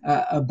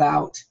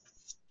about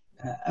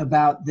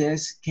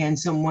this. Can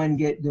someone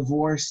get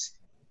divorced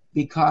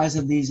because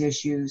of these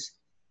issues?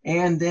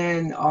 And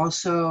then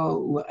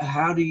also,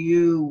 how do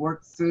you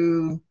work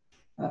through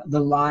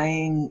the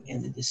lying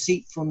and the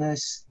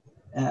deceitfulness,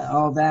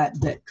 all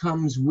that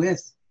comes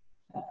with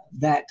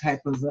that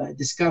type of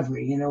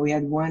discovery? We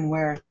had one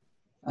where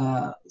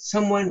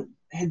someone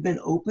had been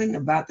open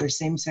about their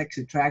same-sex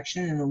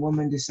attraction, and a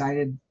woman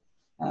decided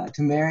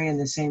to marry in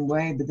the same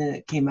way, but then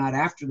it came out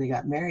after they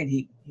got married,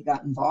 he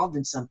got involved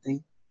in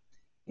something,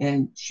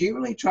 and she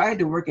really tried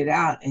to work it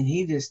out, and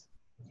he just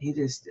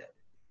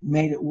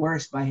made it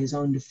worse by his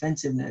own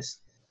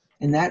defensiveness,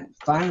 and that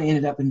finally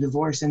ended up in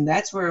divorce. And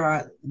that's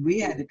where we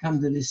had to come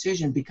to the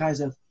decision, because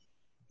of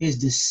his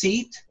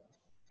deceit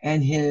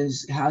and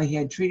how he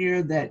had treated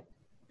her, that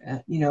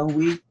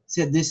we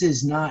said this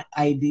is not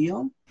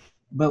ideal,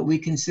 but we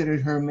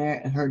considered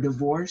her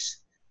divorce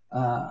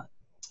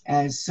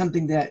as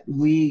something that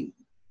we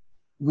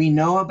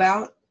know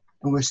about,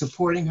 and we're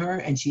supporting her,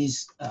 and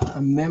she's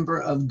a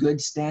member of good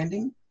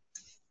standing.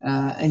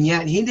 And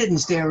yet he didn't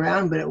stay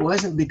around, but it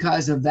wasn't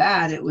because of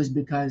that. It was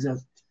because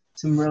of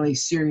some really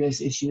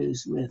serious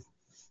issues with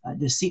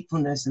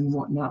deceitfulness and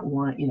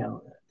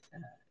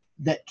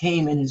that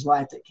came in his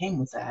life, that came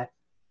with that.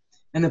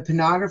 And the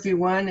pornography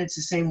one, it's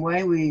the same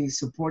way. We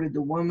supported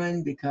the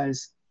woman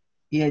because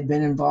he had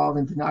been involved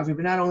in pornography,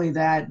 but not only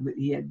that, but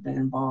he had been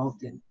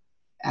involved in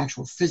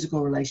actual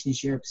physical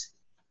relationships.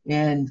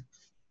 And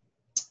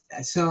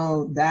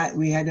so that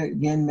we had to,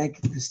 again,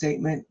 make the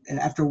statement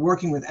after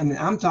working with,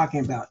 I'm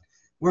talking about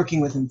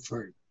working with him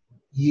for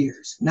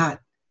years,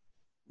 not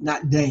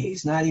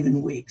days, not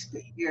even weeks,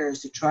 but years,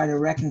 to try to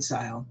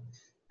reconcile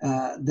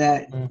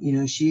that,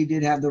 she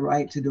did have the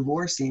right to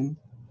divorce him.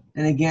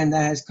 And again,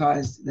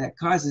 that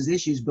causes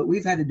issues, but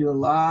we've had to do a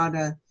lot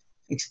of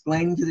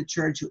explaining to the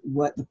church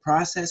what the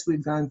process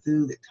we've gone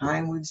through, the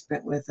time we've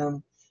spent with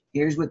them.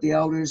 Here's what the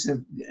elders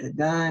have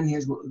done.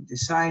 Here's what we've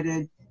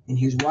decided. And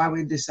here's why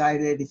we've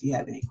decided. If you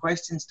have any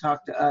questions,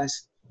 talk to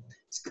us.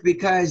 It's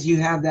because you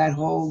have that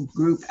whole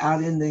group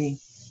out in the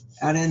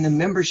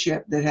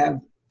membership that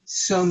have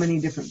so many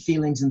different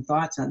feelings and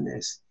thoughts on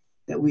this,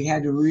 that we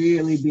had to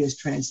really be as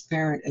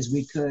transparent as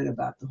we could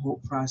about the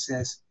whole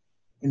process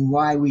and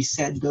why we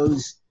said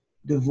those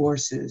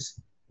divorces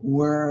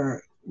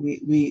were,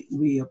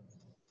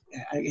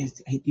 I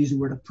hate to use the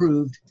word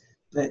approved,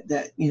 but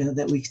that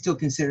we still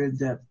considered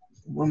the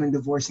woman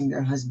divorcing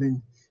their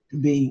husband to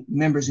be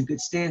members in good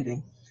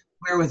standing.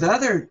 Where with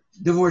other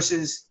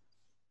divorces,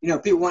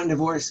 people want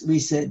divorce, we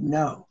said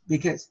no,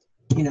 because,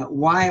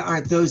 why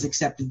aren't those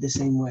accepted the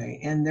same way?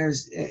 And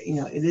there's,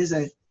 it is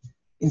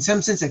in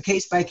some sense, a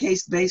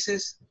case-by-case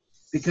basis,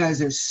 because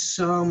there's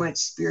so much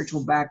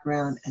spiritual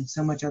background and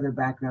so much other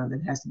background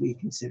that has to be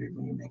considered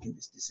when you're making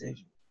this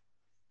decision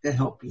to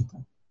help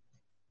people.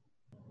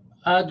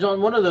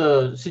 John, one of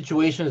the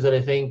situations that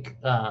I think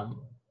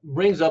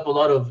brings up a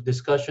lot of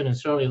discussion and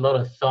certainly a lot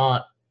of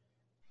thought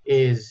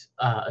is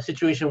a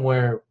situation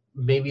where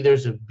maybe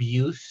there's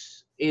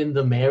abuse in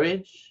the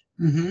marriage,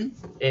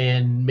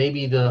 and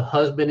maybe the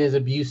husband is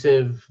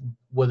abusive,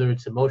 whether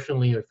it's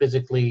emotionally or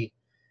physically.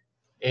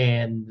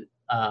 And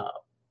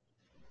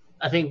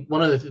I think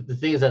one of the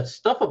things that's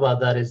tough about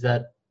that is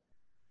that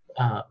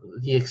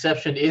the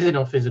exception isn't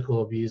on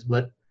physical abuse,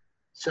 but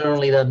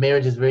certainly that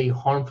marriage is very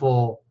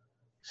harmful,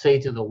 say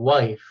to the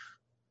wife.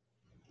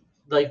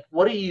 Like,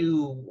 what do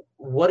you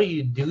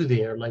do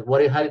there? Like,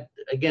 how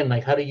again,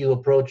 like, how do you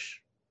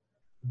approach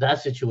that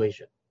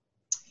situation?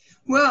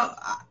 Well,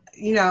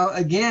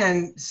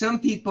 again, some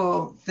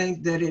people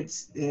think that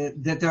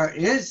that there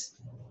is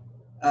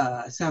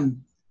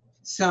some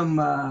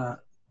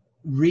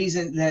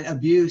reason that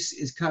abuse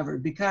is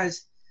covered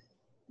because,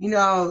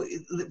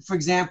 for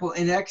example,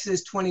 in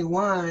Exodus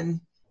 21,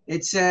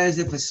 it says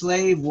if a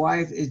slave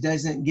wife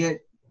doesn't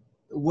get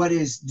what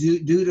is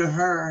due to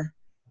her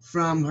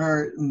from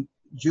her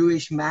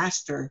Jewish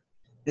master,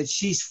 that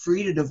she's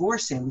free to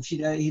divorce him if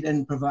he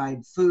doesn't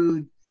provide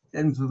food,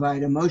 doesn't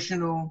provide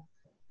emotional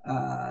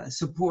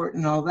support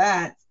and all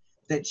that.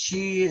 That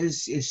she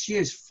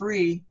is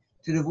free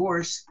to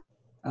divorce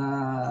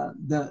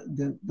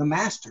the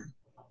master.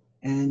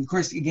 And of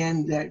course,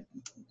 again, that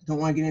don't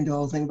want to get into the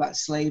whole thing about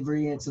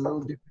slavery. It's a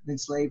little different than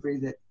slavery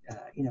that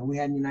we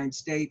had in the United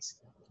States.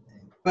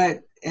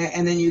 But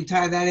and then you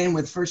tie that in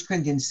with 1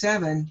 Corinthians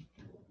 7,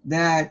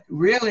 that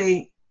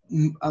really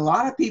a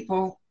lot of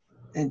people,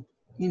 and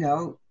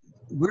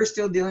we're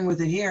still dealing with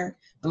it here.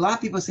 A lot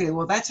of people say,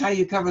 well, that's how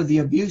you cover the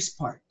abuse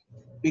part,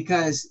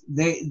 because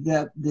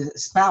the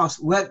spouse,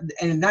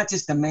 and not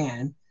just the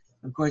man,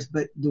 of course,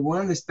 but the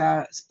one of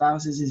the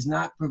spouses is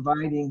not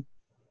providing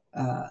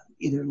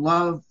either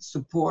love,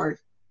 support,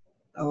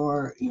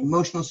 or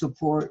emotional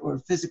support or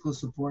physical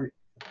support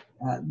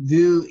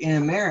due in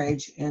a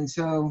marriage. And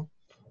so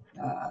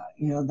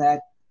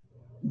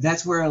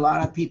that's where a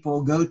lot of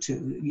people go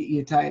to.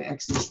 You tie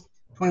Exodus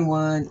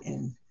 21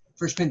 and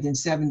 1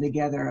 Corinthians 7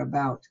 together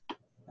about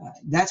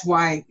that's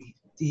why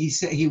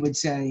he would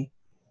say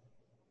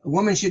a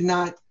woman should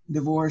not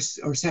divorce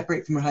or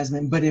separate from her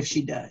husband, but if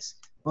she does,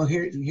 well,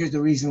 here's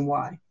the reason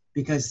why: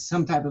 because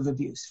some type of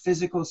abuse,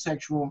 physical,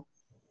 sexual,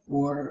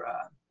 or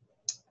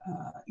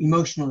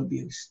emotional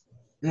abuse.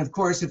 And of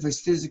course, if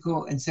it's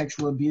physical and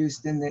sexual abuse,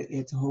 then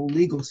it's a whole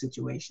legal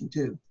situation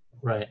too.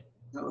 Right.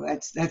 So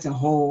that's a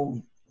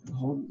whole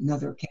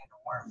another can of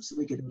worms that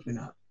we could open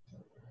up.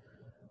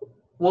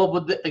 Well,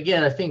 but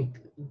again, I think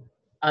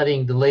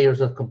adding the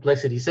layers of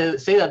complexity. Say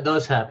that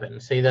does happen.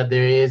 Say that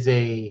there is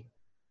a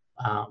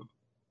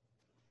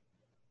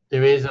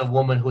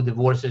woman who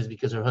divorces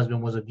because her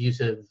husband was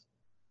abusive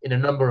in a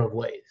number of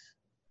ways,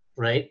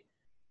 right?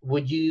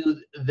 Would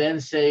you then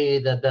say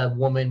that that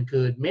woman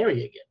could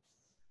marry again?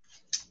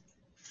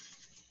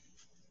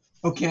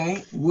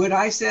 Okay, would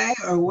I say,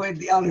 or would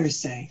the elders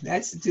say?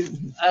 That's the two.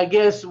 I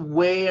guess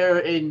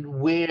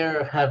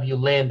where have you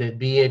landed,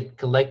 be it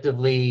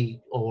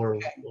collectively or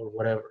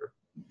whatever?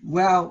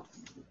 Well,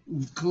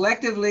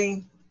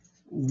 collectively,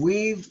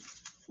 we've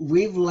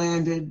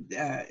landed,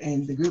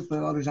 and the group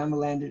of elders I'm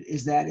landed,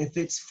 is that if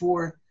it's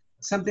for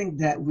something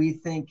that we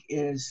think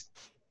is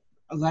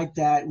like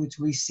that, which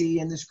we see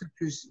in the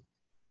scriptures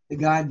that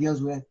God deals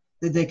with,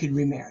 that they could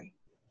remarry.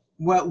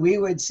 What we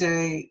would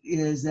say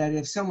is that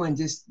if someone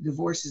just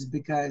divorces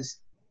because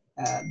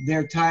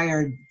they're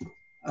tired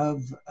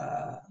of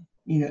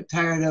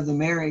the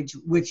marriage,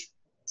 which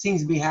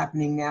seems to be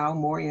happening now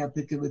more,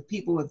 because with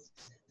people with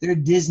their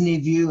Disney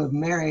view of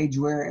marriage,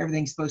 where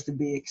everything's supposed to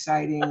be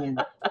exciting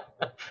and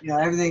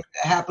everything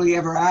happily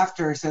ever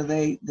after, so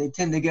they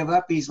tend to give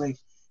up easily.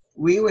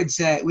 We would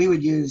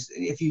use,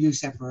 if you do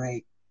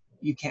separate,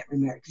 you can't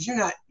remarry, because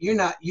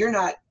you're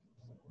not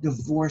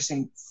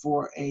divorcing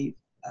for a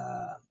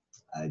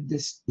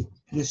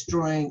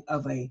destroying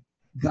of a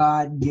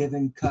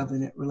God-given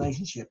covenant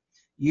relationship.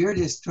 You're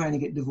just trying to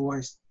get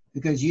divorced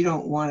because you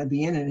don't want to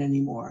be in it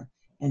anymore.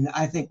 And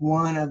I think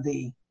one of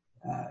the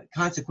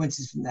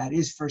consequences from that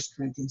is 1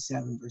 Corinthians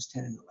 7, verse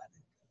 10 and 11,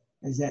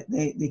 is that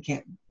they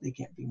can't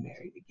be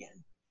married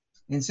again.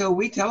 And so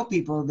we tell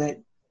people that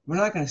we're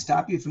not going to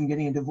stop you from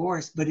getting a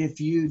divorce, but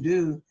if you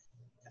do,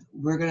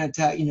 we're going to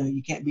tell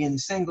you can't be in the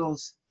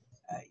singles,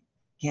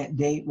 can't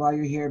date while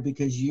you're here,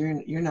 because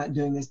you're not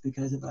doing this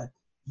because of a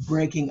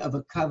breaking of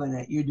a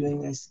covenant. You're doing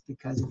this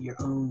because of your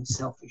own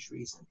selfish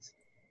reasons.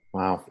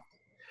 Wow.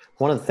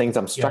 One of the things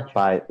I'm struck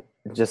by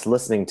just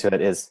listening to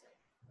it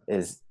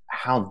is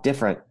how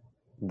different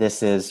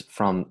this is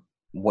from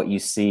what you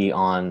see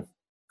on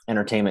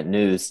entertainment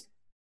news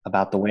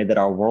about the way that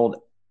our world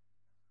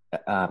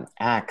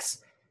acts,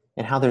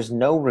 and how there's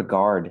no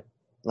regard.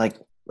 Like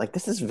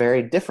this is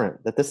very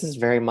different, that this is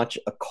very much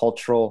a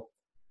cultural,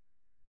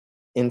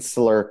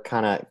 insular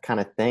kind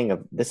of thing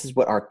of this is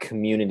what our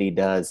community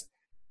does,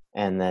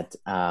 and that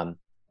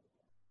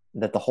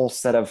that the whole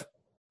set of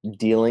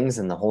dealings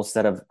and the whole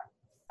set of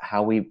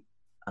how we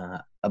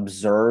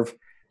observe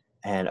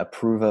and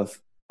approve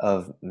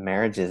of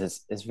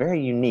marriages is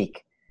very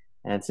unique.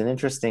 And it's an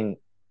interesting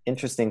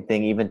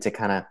thing even to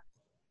kind of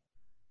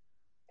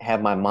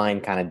have my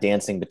mind kind of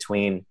dancing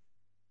between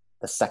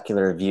the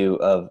secular view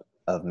of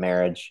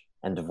marriage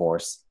and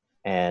divorce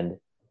and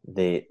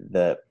the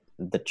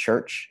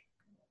church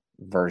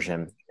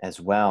version as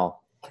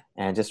well,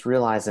 and just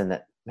realizing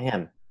that,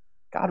 man,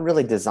 God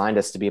really designed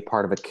us to be a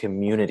part of a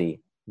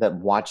community that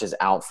watches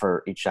out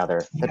for each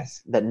other,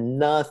 Yes. that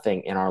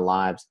nothing in our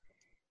lives,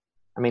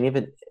 I mean,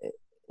 even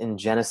in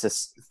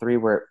Genesis 3,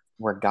 where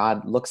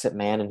God looks at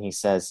man and he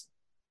says,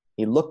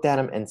 he looked at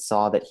him and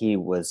saw that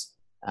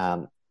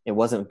it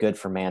wasn't good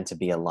for man to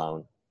be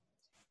alone.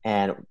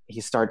 And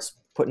he starts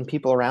putting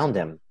people around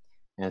him.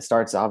 And it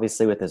starts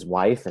obviously with his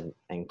wife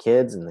and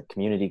kids, and the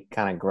community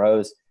kind of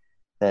grows.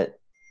 That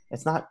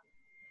it's not,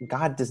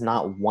 God does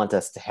not want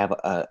us to have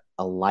a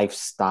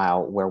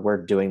lifestyle where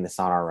we're doing this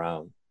on our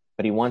own,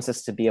 but he wants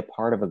us to be a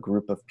part of a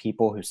group of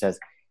people who says,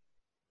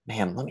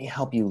 man, let me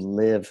help you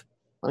live.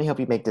 Let me help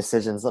you make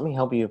decisions. Let me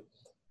help you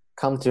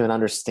come to an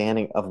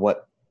understanding of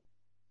what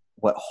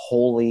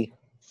holy,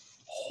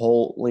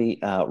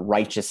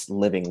 righteous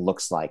living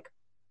looks like.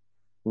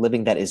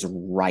 Living that is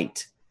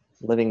right,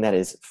 living that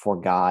is for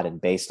God and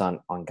based on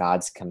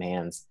God's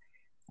commands.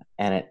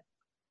 And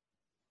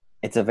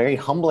it's a very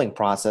humbling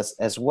process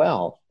as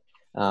well,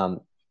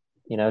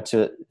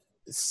 to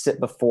sit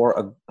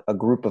before a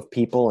group of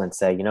people and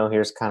say,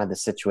 here's kind of the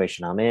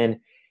situation I'm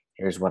in.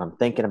 Here's what I'm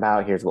thinking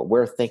about. Here's what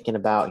we're thinking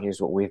about. Here's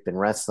what we've been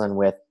wrestling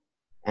with.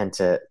 And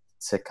to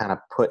kind of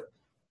put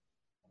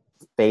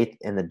faith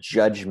in the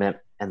judgment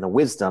and the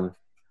wisdom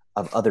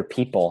of other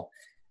people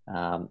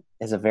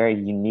is a very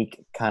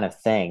unique kind of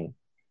thing,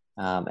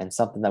 and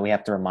something that we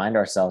have to remind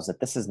ourselves that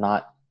this is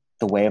not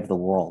the way of the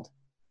world.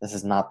 This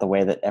is not the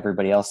way that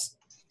everybody else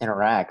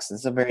interacts. This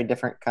is a very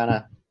different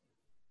kind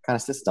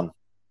of system.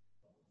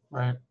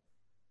 Right.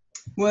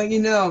 Well,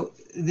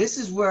 this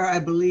is where I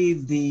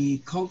believe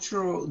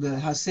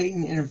how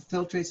Satan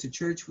infiltrates the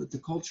church with the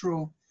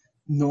cultural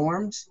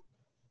norms.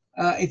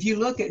 If you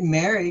look at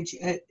marriage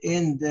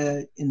in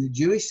the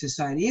Jewish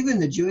society, even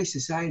the Jewish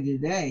society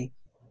today,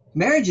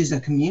 marriage is a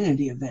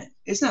community event.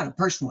 It's not a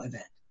personal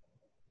event.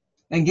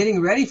 And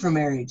getting ready for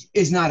marriage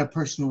is not a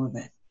personal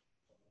event,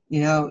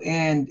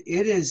 and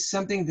it is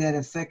something that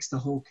affects the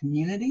whole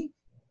community.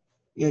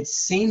 It's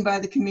seen by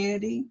the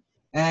community.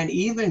 And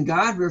even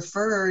God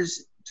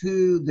refers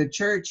to the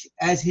church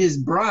as his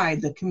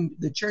bride,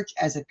 the church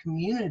as a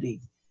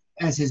community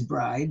as his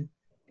bride.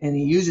 And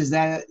he uses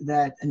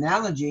that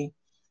analogy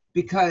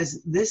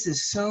because this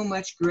is so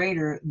much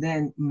greater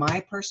than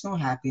my personal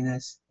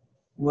happiness,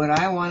 what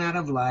I want out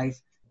of life.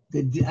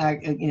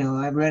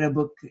 I've read a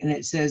book and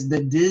it says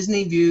the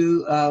Disney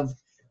view of,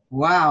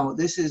 wow,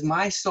 this is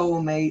my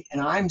soulmate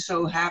and I'm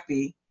so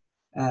happy,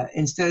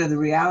 instead of the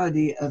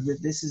reality of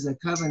that this is a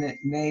covenant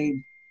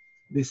made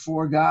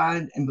before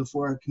God and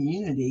before a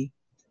community.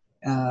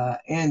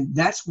 And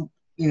that's,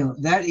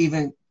 that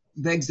even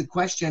begs the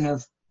question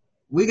of,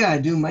 we got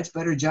to do a much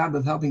better job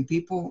of helping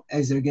people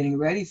as they're getting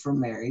ready for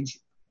marriage.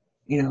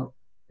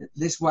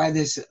 This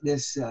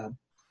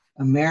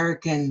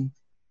American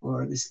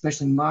or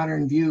especially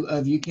modern view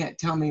of you can't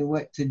tell me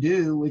what to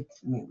do.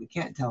 We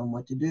can't tell them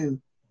what to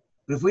do.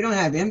 But if we don't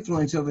have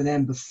influence over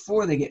them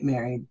before they get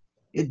married,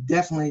 it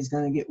definitely is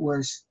going to get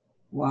worse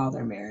while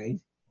they're married.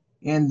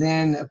 And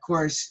then, of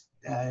course,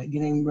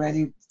 getting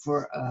ready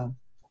for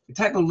the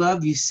type of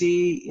love you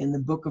see in the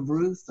book of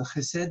Ruth, the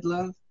chesed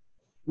love,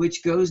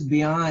 which goes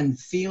beyond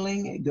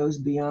feeling. It goes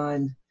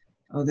beyond,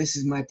 oh, this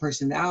is my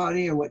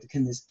personality or what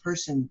can this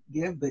person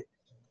give, but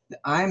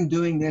I'm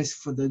doing this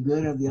for the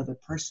good of the other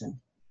person.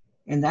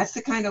 And that's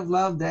the kind of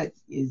love that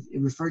is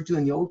referred to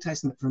in the Old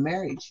Testament for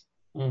marriage.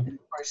 And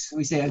of course,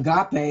 we say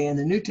agape in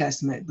the New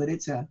Testament, but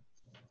it's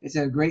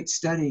a great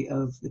study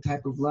of the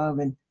type of love.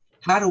 And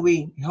how do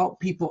we help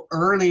people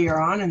earlier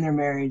on in their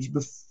marriage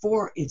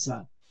before it's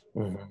a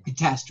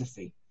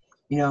catastrophe?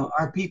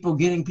 Are people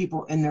getting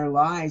people in their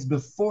lives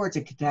before it's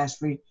a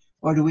catastrophe,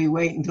 or do we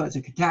wait until it's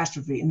a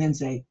catastrophe and then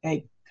say,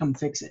 hey, come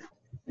fix it?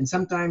 And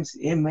sometimes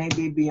it may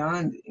be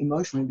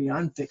emotionally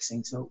beyond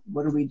fixing. So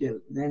what do we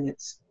do? Then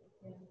it's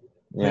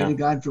pray to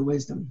God for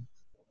wisdom.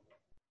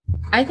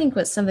 I think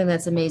what's something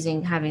that's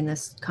amazing having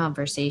this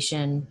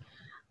conversation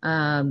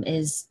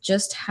is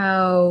just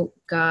how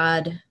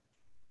God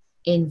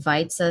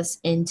invites us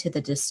into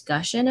the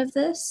discussion of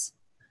this.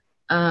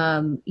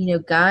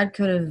 God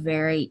could have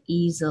very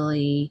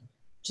easily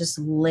just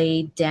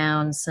laid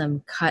down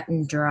some cut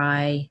and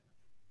dry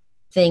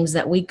things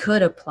that we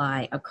could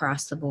apply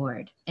across the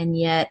board. And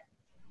yet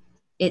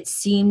it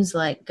seems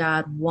like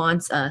God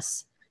wants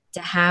us to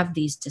have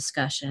these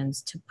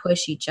discussions, to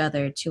push each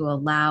other, to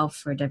allow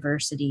for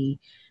diversity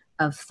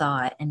of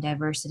thought and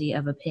diversity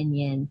of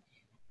opinion,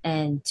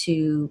 and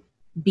to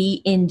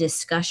be in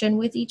discussion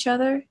with each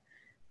other.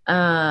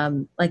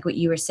 Like what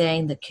you were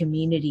saying, the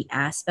community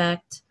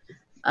aspect.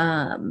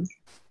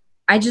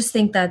 I just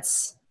think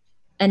that's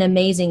an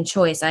amazing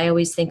choice. I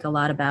always think a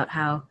lot about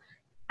how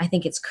I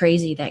think it's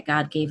crazy that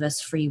God gave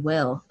us free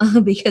will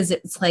because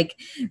it's like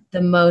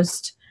the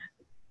most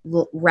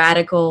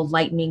radical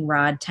lightning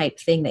rod type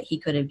thing that he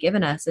could have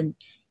given us. And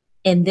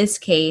in this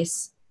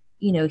case,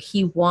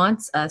 he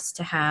wants us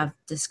to have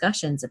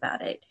discussions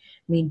about it.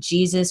 I mean,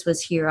 Jesus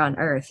was here on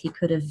earth. He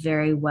could have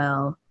very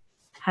well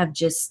have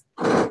just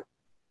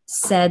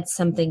said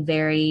something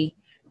very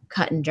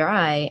cut and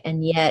dry.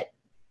 And yet,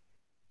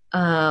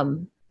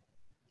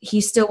 he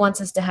still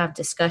wants us to have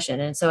discussion.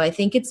 And so I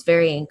think it's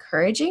very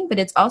encouraging, but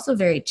it's also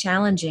very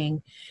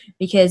challenging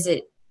because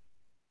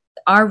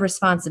our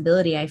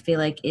responsibility, I feel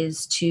like,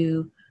 is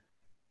to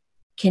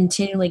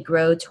continually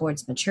grow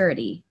towards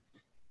maturity,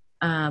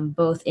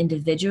 both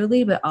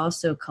individually, but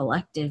also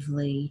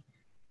collectively,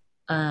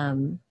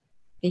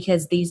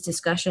 because these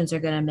discussions are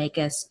going to make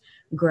us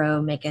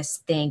grow, make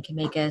us think,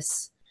 make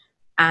us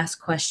ask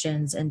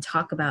questions and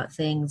talk about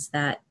things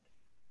that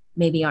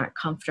maybe aren't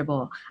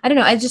comfortable. I don't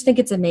know. I just think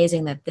it's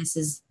amazing that this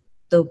is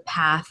the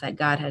path that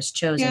God has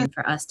chosen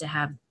for us to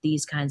have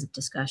these kinds of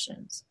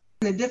discussions.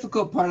 The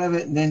difficult part of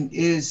it then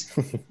is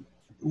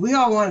we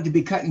all want it to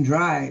be cut and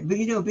dry, but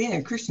being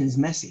a Christian is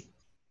messy.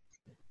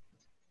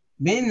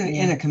 Being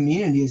in a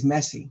community is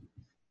messy.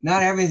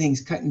 Not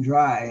everything's cut and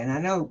dry. And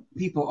I know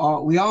we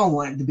all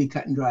want it to be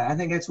cut and dry. I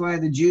think that's why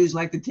the Jews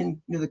like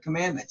the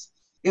Commandments.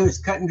 It was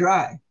cut and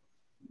dry.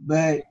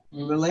 But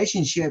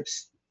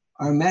relationships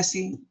are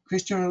messy.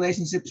 Christian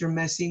relationships are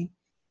messy.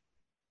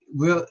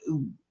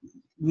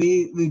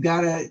 We've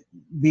got to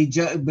be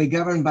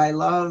governed by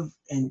love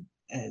and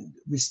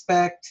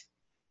respect,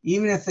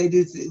 even if they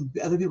do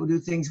other people do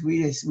things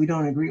we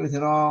don't agree with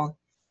at all,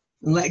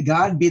 and let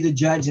God be the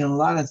judge in a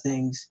lot of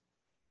things.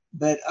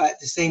 But at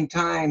the same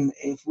time,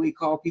 if we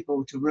call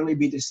people to really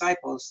be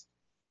disciples,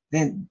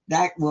 then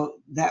that'll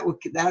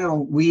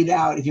weed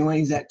out, if you want to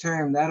use that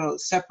term, that'll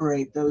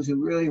separate those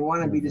who really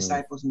want to be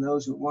disciples and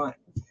those who want.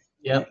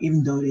 Yeah,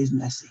 even though it is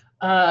messy.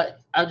 I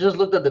just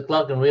looked at the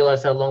clock and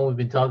realized how long we've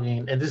been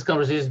talking, and this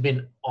conversation has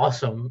been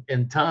awesome,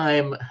 and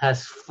time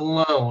has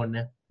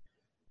flown.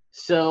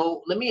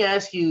 So let me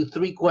ask you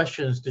 3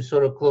 questions to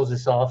sort of close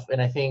this off, and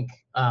I think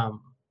I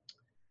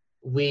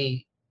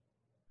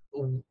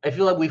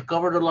feel like we've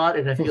covered a lot,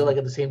 and I feel like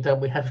at the same time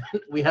we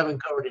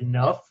haven't covered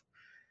enough.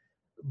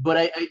 But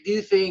I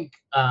do think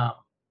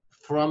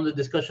from the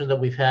discussions that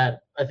we've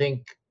had, I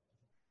think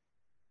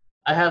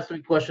I have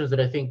 3 questions that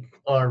I think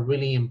are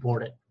really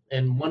important.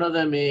 And one of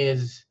them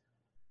is,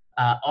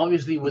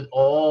 obviously, with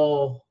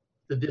all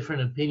the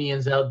different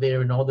opinions out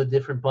there and all the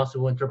different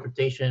possible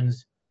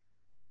interpretations,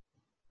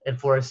 and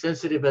for as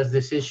sensitive as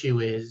this issue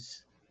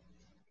is,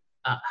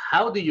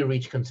 how do you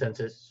reach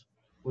consensus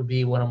would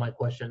be one of my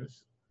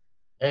questions.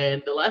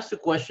 And the last 2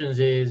 questions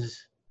is,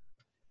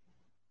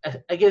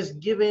 I guess,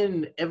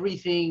 given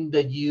everything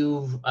that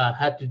you've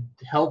had to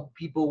help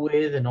people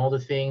with and all the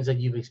things that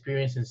you've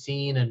experienced and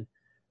seen, and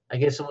I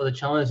guess some of the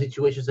challenging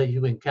situations that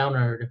you've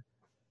encountered,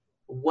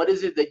 what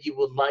is it that you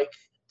would like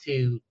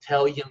to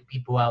tell young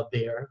people out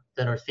there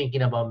that are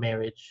thinking about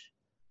marriage,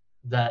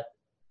 that,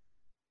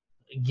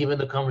 given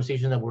the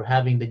conversation that we're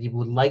having, that you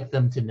would like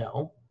them to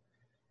know?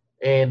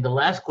 And the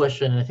last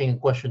question, and I think a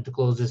question to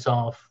close this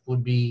off,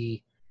 would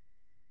be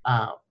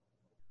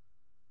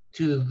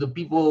to the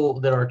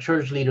people that are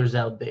church leaders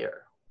out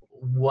there,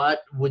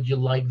 what would you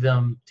like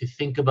them to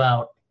think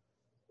about,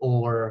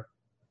 or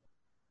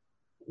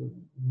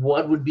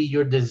what would be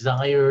your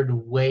desired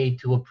way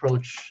to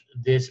approach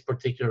this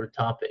particular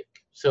topic?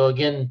 So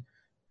again,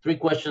 3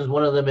 questions.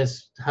 One of them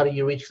is, how do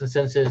you reach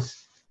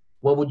consensus?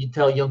 What would you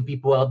tell young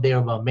people out there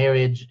about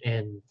marriage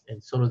and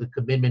sort of the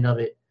commitment of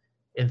it?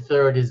 And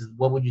third is,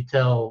 what would you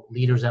tell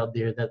leaders out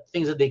there, that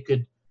things that they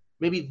could,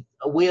 maybe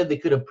a way that they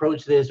could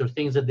approach this, or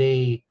things that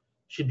they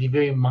should be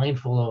very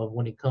mindful of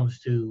when it comes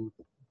to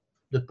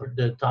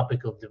the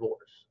topic of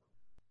divorce?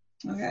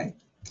 Okay.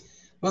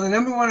 Well, the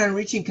number one on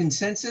reaching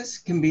consensus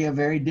can be a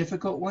very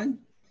difficult one,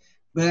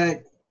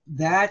 but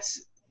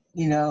that's,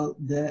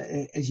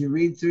 as you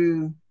read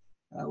through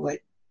what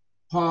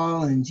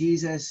Paul and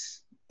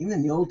Jesus, even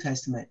in the Old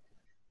Testament,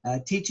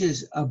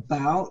 teaches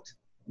about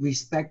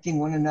respecting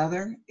one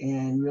another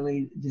and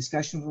really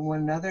discussion with one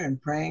another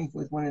and praying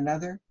with one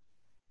another.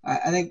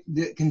 I think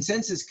the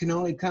consensus can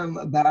only come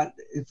about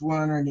if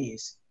we're on our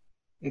knees.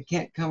 It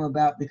can't come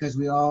about because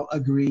we all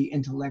agree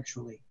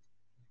intellectually.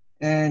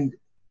 And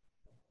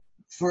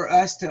for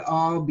us to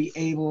all be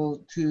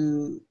able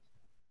to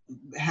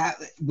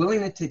have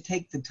willingness to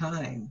take the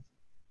time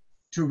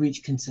to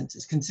reach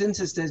consensus.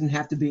 Consensus doesn't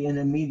have to be an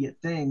immediate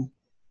thing,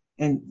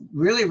 and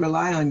really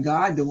rely on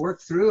God to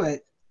work through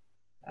it.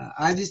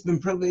 I've just been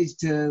privileged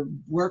to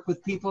work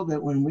with people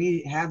that when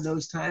we have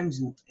those times,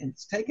 and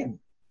it's taken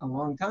a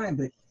long time,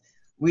 but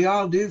we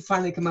all do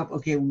finally come up,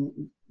 okay,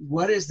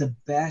 what is the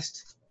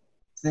best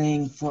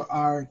thing for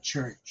our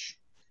church?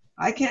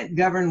 I can't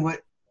govern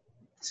what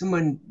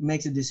someone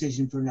makes a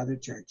decision for another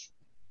church.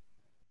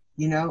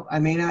 I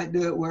may not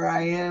do it where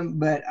I am,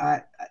 but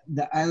I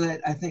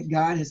think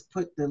God has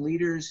put the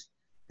leaders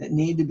that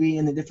need to be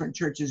in the different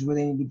churches where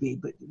they need to be.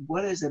 But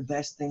what is the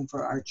best thing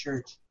for our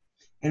church?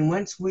 And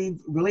once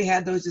we've really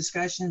had those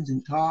discussions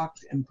and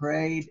talked and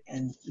prayed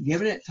and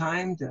given it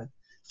time to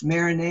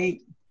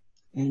marinate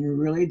and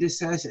really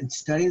discuss and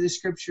study the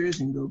scriptures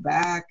and go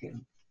back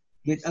and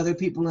get other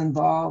people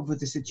involved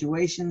with the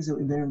situations that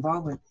we've been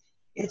involved with,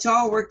 it's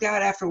all worked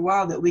out after a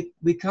while that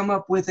we come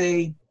up with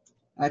a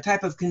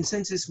type of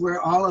consensus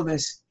where all of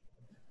us,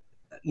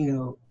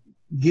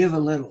 give a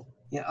little.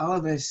 Yeah, all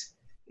of us.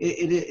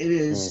 It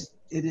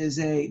is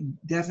a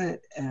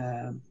definite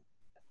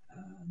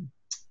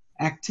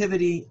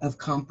activity of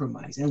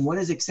compromise and what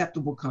is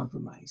acceptable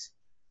compromise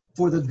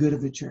for the good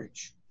of the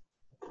church.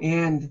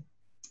 And,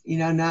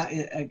 not,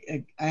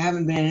 I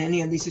haven't been in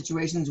any of these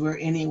situations where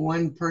any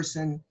one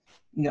person,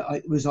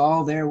 it was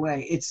all their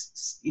way.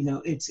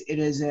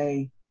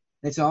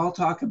 Let's all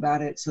talk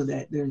about it so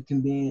that there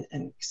can be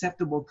an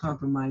acceptable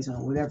compromise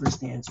on whatever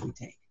stance we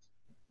take.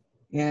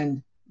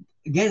 And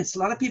again, a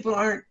lot of people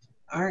aren't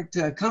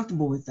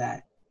comfortable with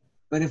that.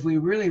 But if we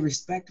really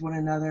respect one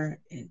another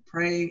and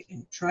pray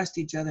and trust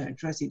each other and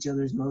trust each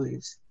other's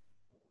motives,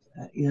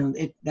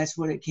 that's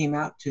what it came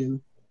out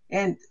to.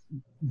 And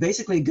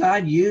basically,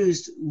 God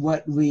used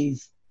what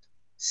we've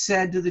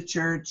said to the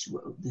church,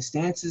 the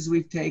stances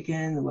we've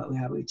taken,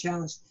 how we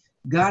challenged.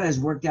 God has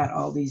worked out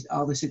all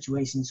the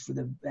situations for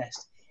the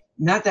best.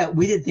 Not that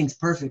we did things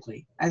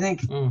perfectly. I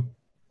think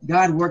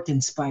God worked in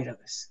spite of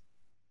us,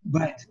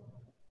 but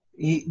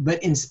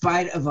in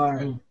spite of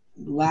our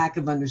lack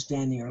of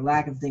understanding or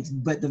lack of things,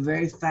 but the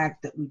very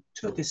fact that we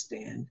took a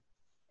stand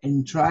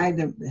and tried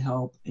to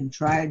help and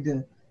tried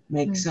to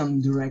make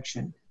some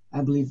direction,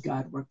 I believe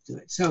God worked through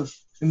it. So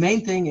the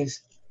main thing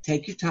is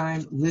take your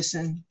time,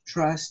 listen,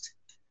 trust,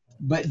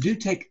 but do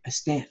take a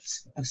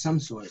stance of some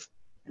sort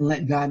and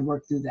let God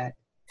work through that.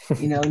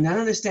 None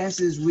of the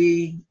stances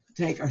we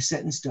take are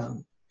set in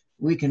stone.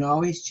 We can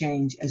always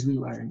change as we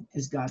learn,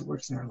 as God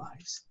works in our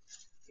lives.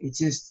 It's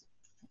just,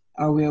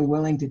 are we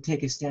willing to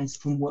take a stance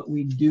from what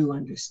we do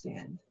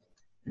understand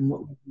and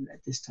what we do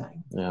at this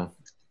time? Yeah.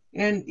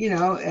 And,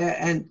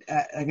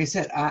 like I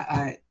said,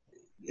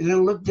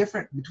 it'll look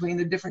different between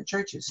the different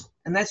churches,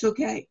 and that's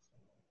okay.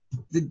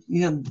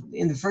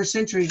 In the first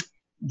century,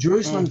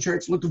 Jerusalem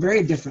church looked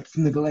very different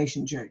from the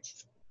Galatian church.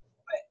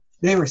 But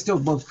they were still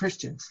both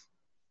Christians.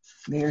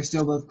 They are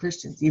still both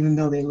Christians, even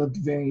though they looked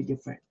very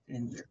different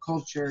in their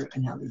culture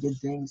and how they did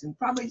things, and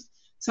probably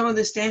some of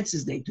the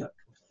stances they took,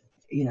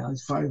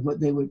 as far as what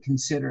they would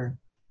consider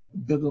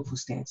biblical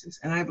stances.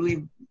 And I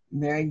believe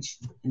marriage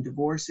and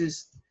divorce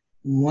is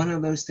one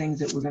of those things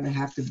that we're going to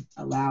have to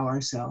allow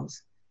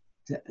ourselves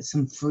to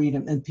some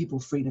freedom and people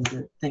freedom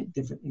to think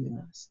differently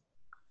than us.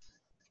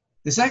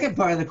 The second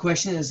part of the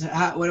question is,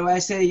 what do I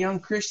say to young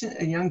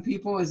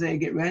people as they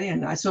get ready, and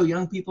not so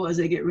young people as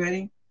they get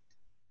ready?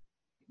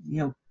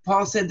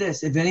 Paul said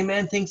this: if any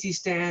man thinks he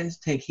stands,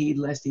 take heed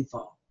lest he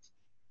fall.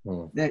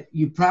 That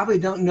you probably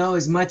don't know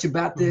as much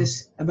about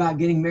this, about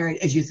getting married,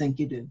 as you think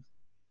you do.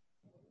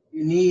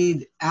 You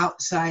need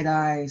outside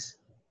eyes.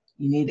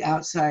 You need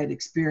outside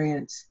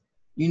experience.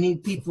 You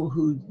need people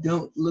who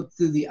don't look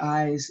through the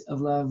eyes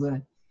of love.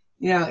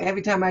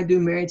 Every time I do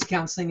marriage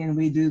counseling and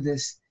we do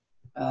this,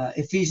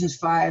 Ephesians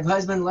 5,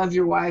 husband, love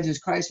your wives as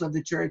Christ loved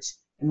the church,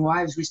 and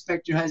wives,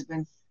 respect your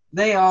husband.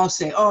 They all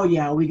say, oh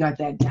yeah, we got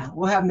that down.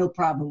 We'll have no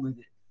problem with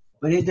it.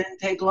 But it didn't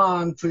take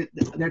long for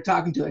they're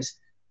talking to us.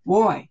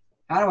 Boy,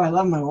 how do I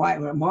love my wife?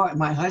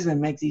 My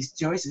husband makes these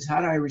choices. How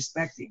do I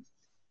respect him?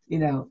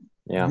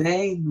 Yeah.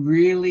 They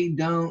really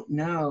don't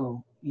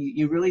know.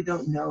 You really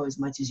don't know as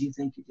much as you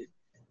think you do.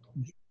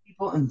 Get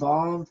people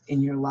involved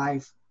in your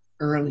life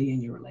early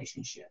in your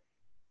relationship,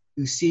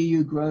 who see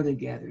you grow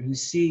together, who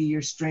see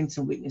your strengths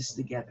and weaknesses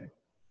together.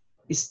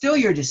 It's still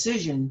your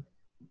decision,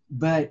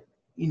 but,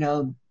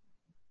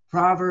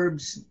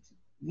 Proverbs,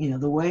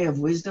 the way of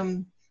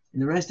wisdom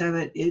and the rest of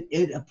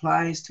it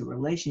applies to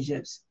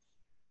relationships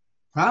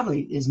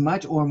probably as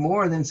much or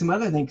more than some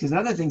other things, because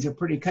other things are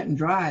pretty cut and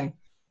dry,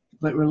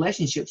 but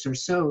relationships are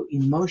so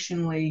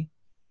emotionally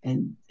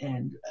and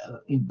in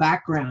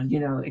background,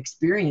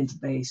 experience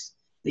based,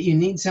 that you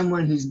need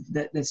someone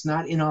that's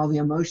not in all the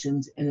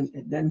emotions and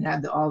it doesn't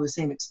have all the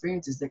same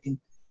experiences that can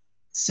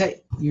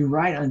set you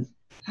right on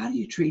how do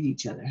you treat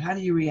each other, how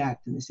do you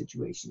react in the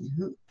situation,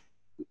 who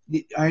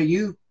are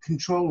you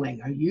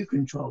controlling,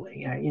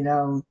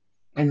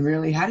 and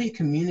really how do you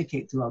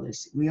communicate through all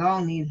this. We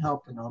all need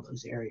help in all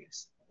those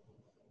areas.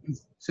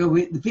 So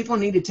the people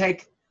need to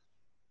take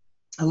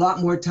a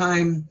lot more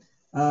time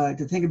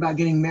to think about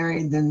getting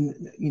married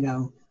than,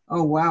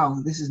 oh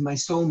wow, this is my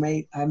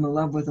soulmate, I'm in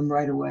love with them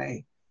right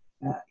away.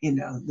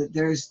 That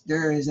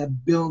there is a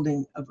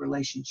building of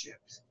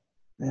relationships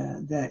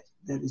that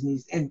is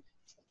needed. And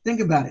think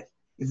about it.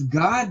 If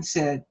God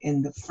said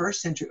in the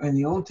first century, or in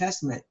the Old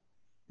Testament,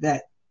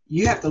 that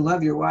you have to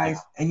love your wife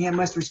and you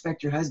must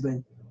respect your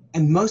husband,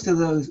 and most of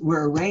those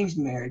were arranged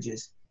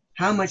marriages,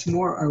 how much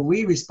more are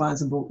we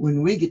responsible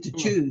when we get to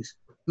choose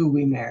who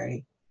we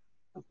marry,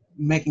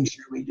 making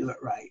sure we do it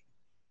right,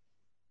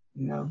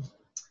 And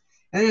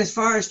then as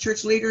far as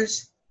church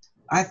leaders,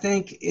 I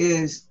think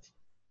is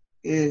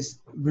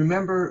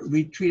remember,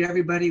 we treat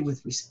everybody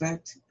with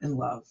respect and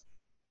love.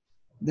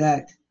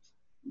 That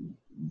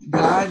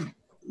God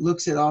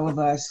looks at all of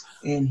us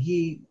and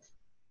he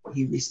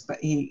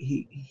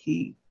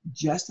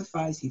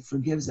justifies, he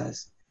forgives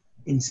us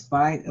in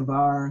spite of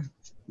our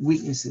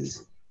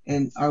weaknesses.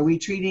 And are we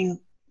treating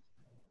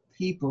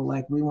people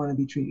like we want to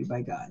be treated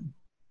by God?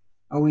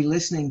 Are we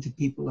listening to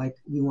people like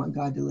we want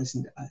God to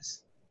listen to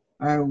us?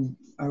 Are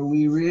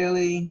we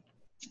really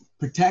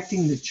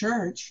protecting the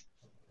church,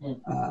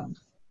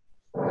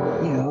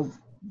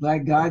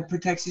 like God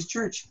protects his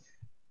church?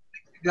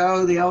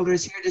 ago, the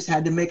elders here just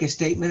had to make a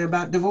statement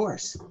about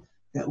divorce,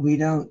 that we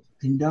don't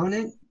condone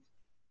it,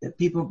 that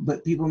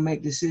people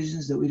make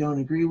decisions that we don't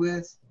agree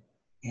with.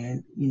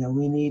 And,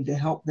 we need to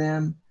help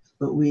them,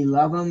 but we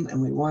love them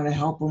and we want to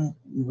help them.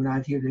 We're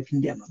not here to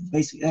condemn them.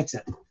 Basically, that's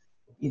a,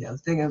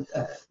 thing of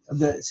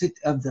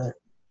the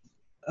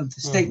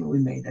statement we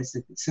made. That's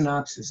the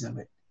synopsis of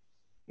it.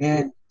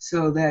 And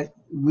so that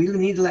we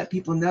need to let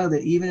people know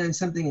that even in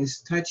something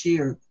as touchy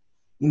or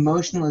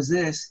emotional as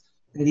this,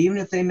 that even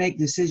if they make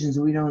decisions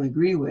that we don't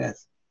agree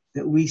with,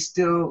 that we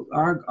still,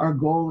 our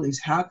goal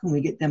is how can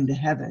we get them to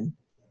heaven,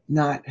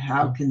 not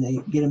how can they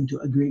get them to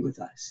agree with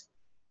us.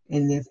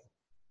 And if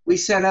we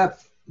set up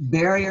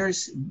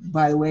barriers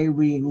by the way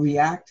we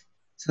react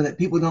so that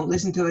people don't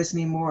listen to us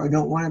anymore or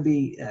don't want to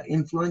be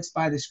influenced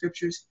by the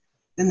scriptures,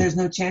 then there's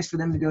no chance for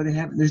them to go to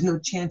heaven. There's no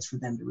chance for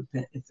them to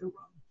repent if they're wrong.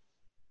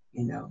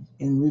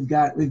 And we've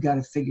got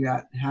to figure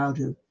out how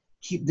to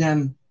keep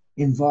them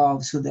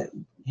involved so that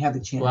we have a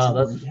chance. Wow,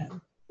 that's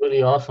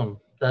really awesome.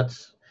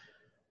 That's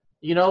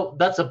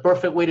a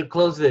perfect way to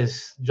close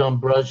this, John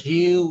Brush.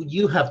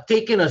 You have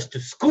taken us to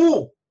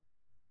school,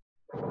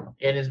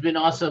 and it's been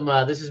awesome.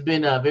 This has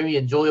been very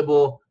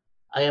enjoyable.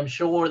 I am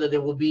sure that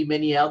there will be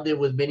many out there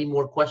with many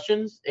more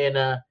questions, and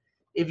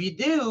if you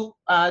do,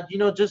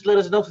 just let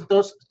us know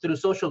through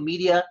social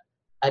media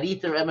at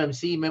Ether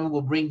MMC. Maybe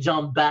we'll bring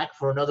John back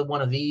for another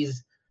one of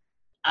these.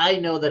 I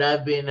know that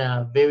I've been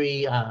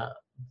very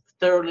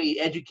thoroughly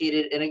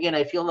educated. And again,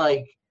 I feel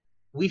like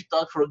we've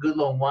talked for a good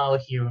long while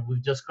here and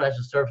we've just scratched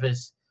the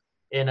surface.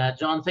 And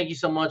John, thank you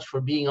so much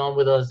for being on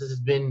with us. This has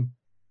been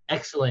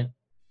excellent.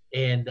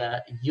 And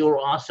you're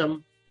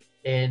awesome.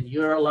 And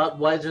you're a lot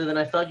wiser than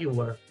I thought you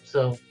were.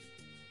 So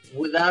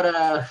with that,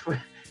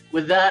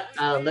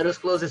 let us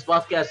close this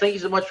podcast. Thank you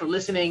so much for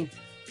listening.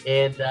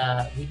 And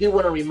we do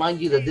want to remind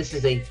you that this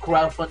is a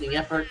crowdfunding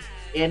effort.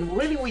 And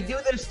really, we do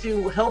this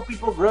to help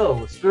people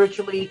grow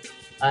spiritually,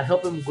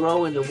 help them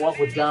grow in their walk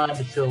with God.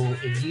 So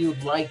if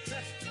you'd like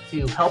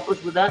to help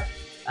us with that,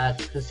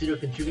 consider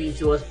contributing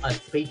to us at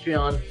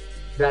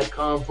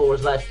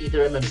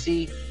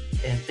patreon.com/EtherMMC.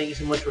 And thank you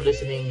so much for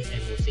listening.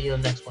 And we'll see you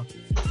on the next one.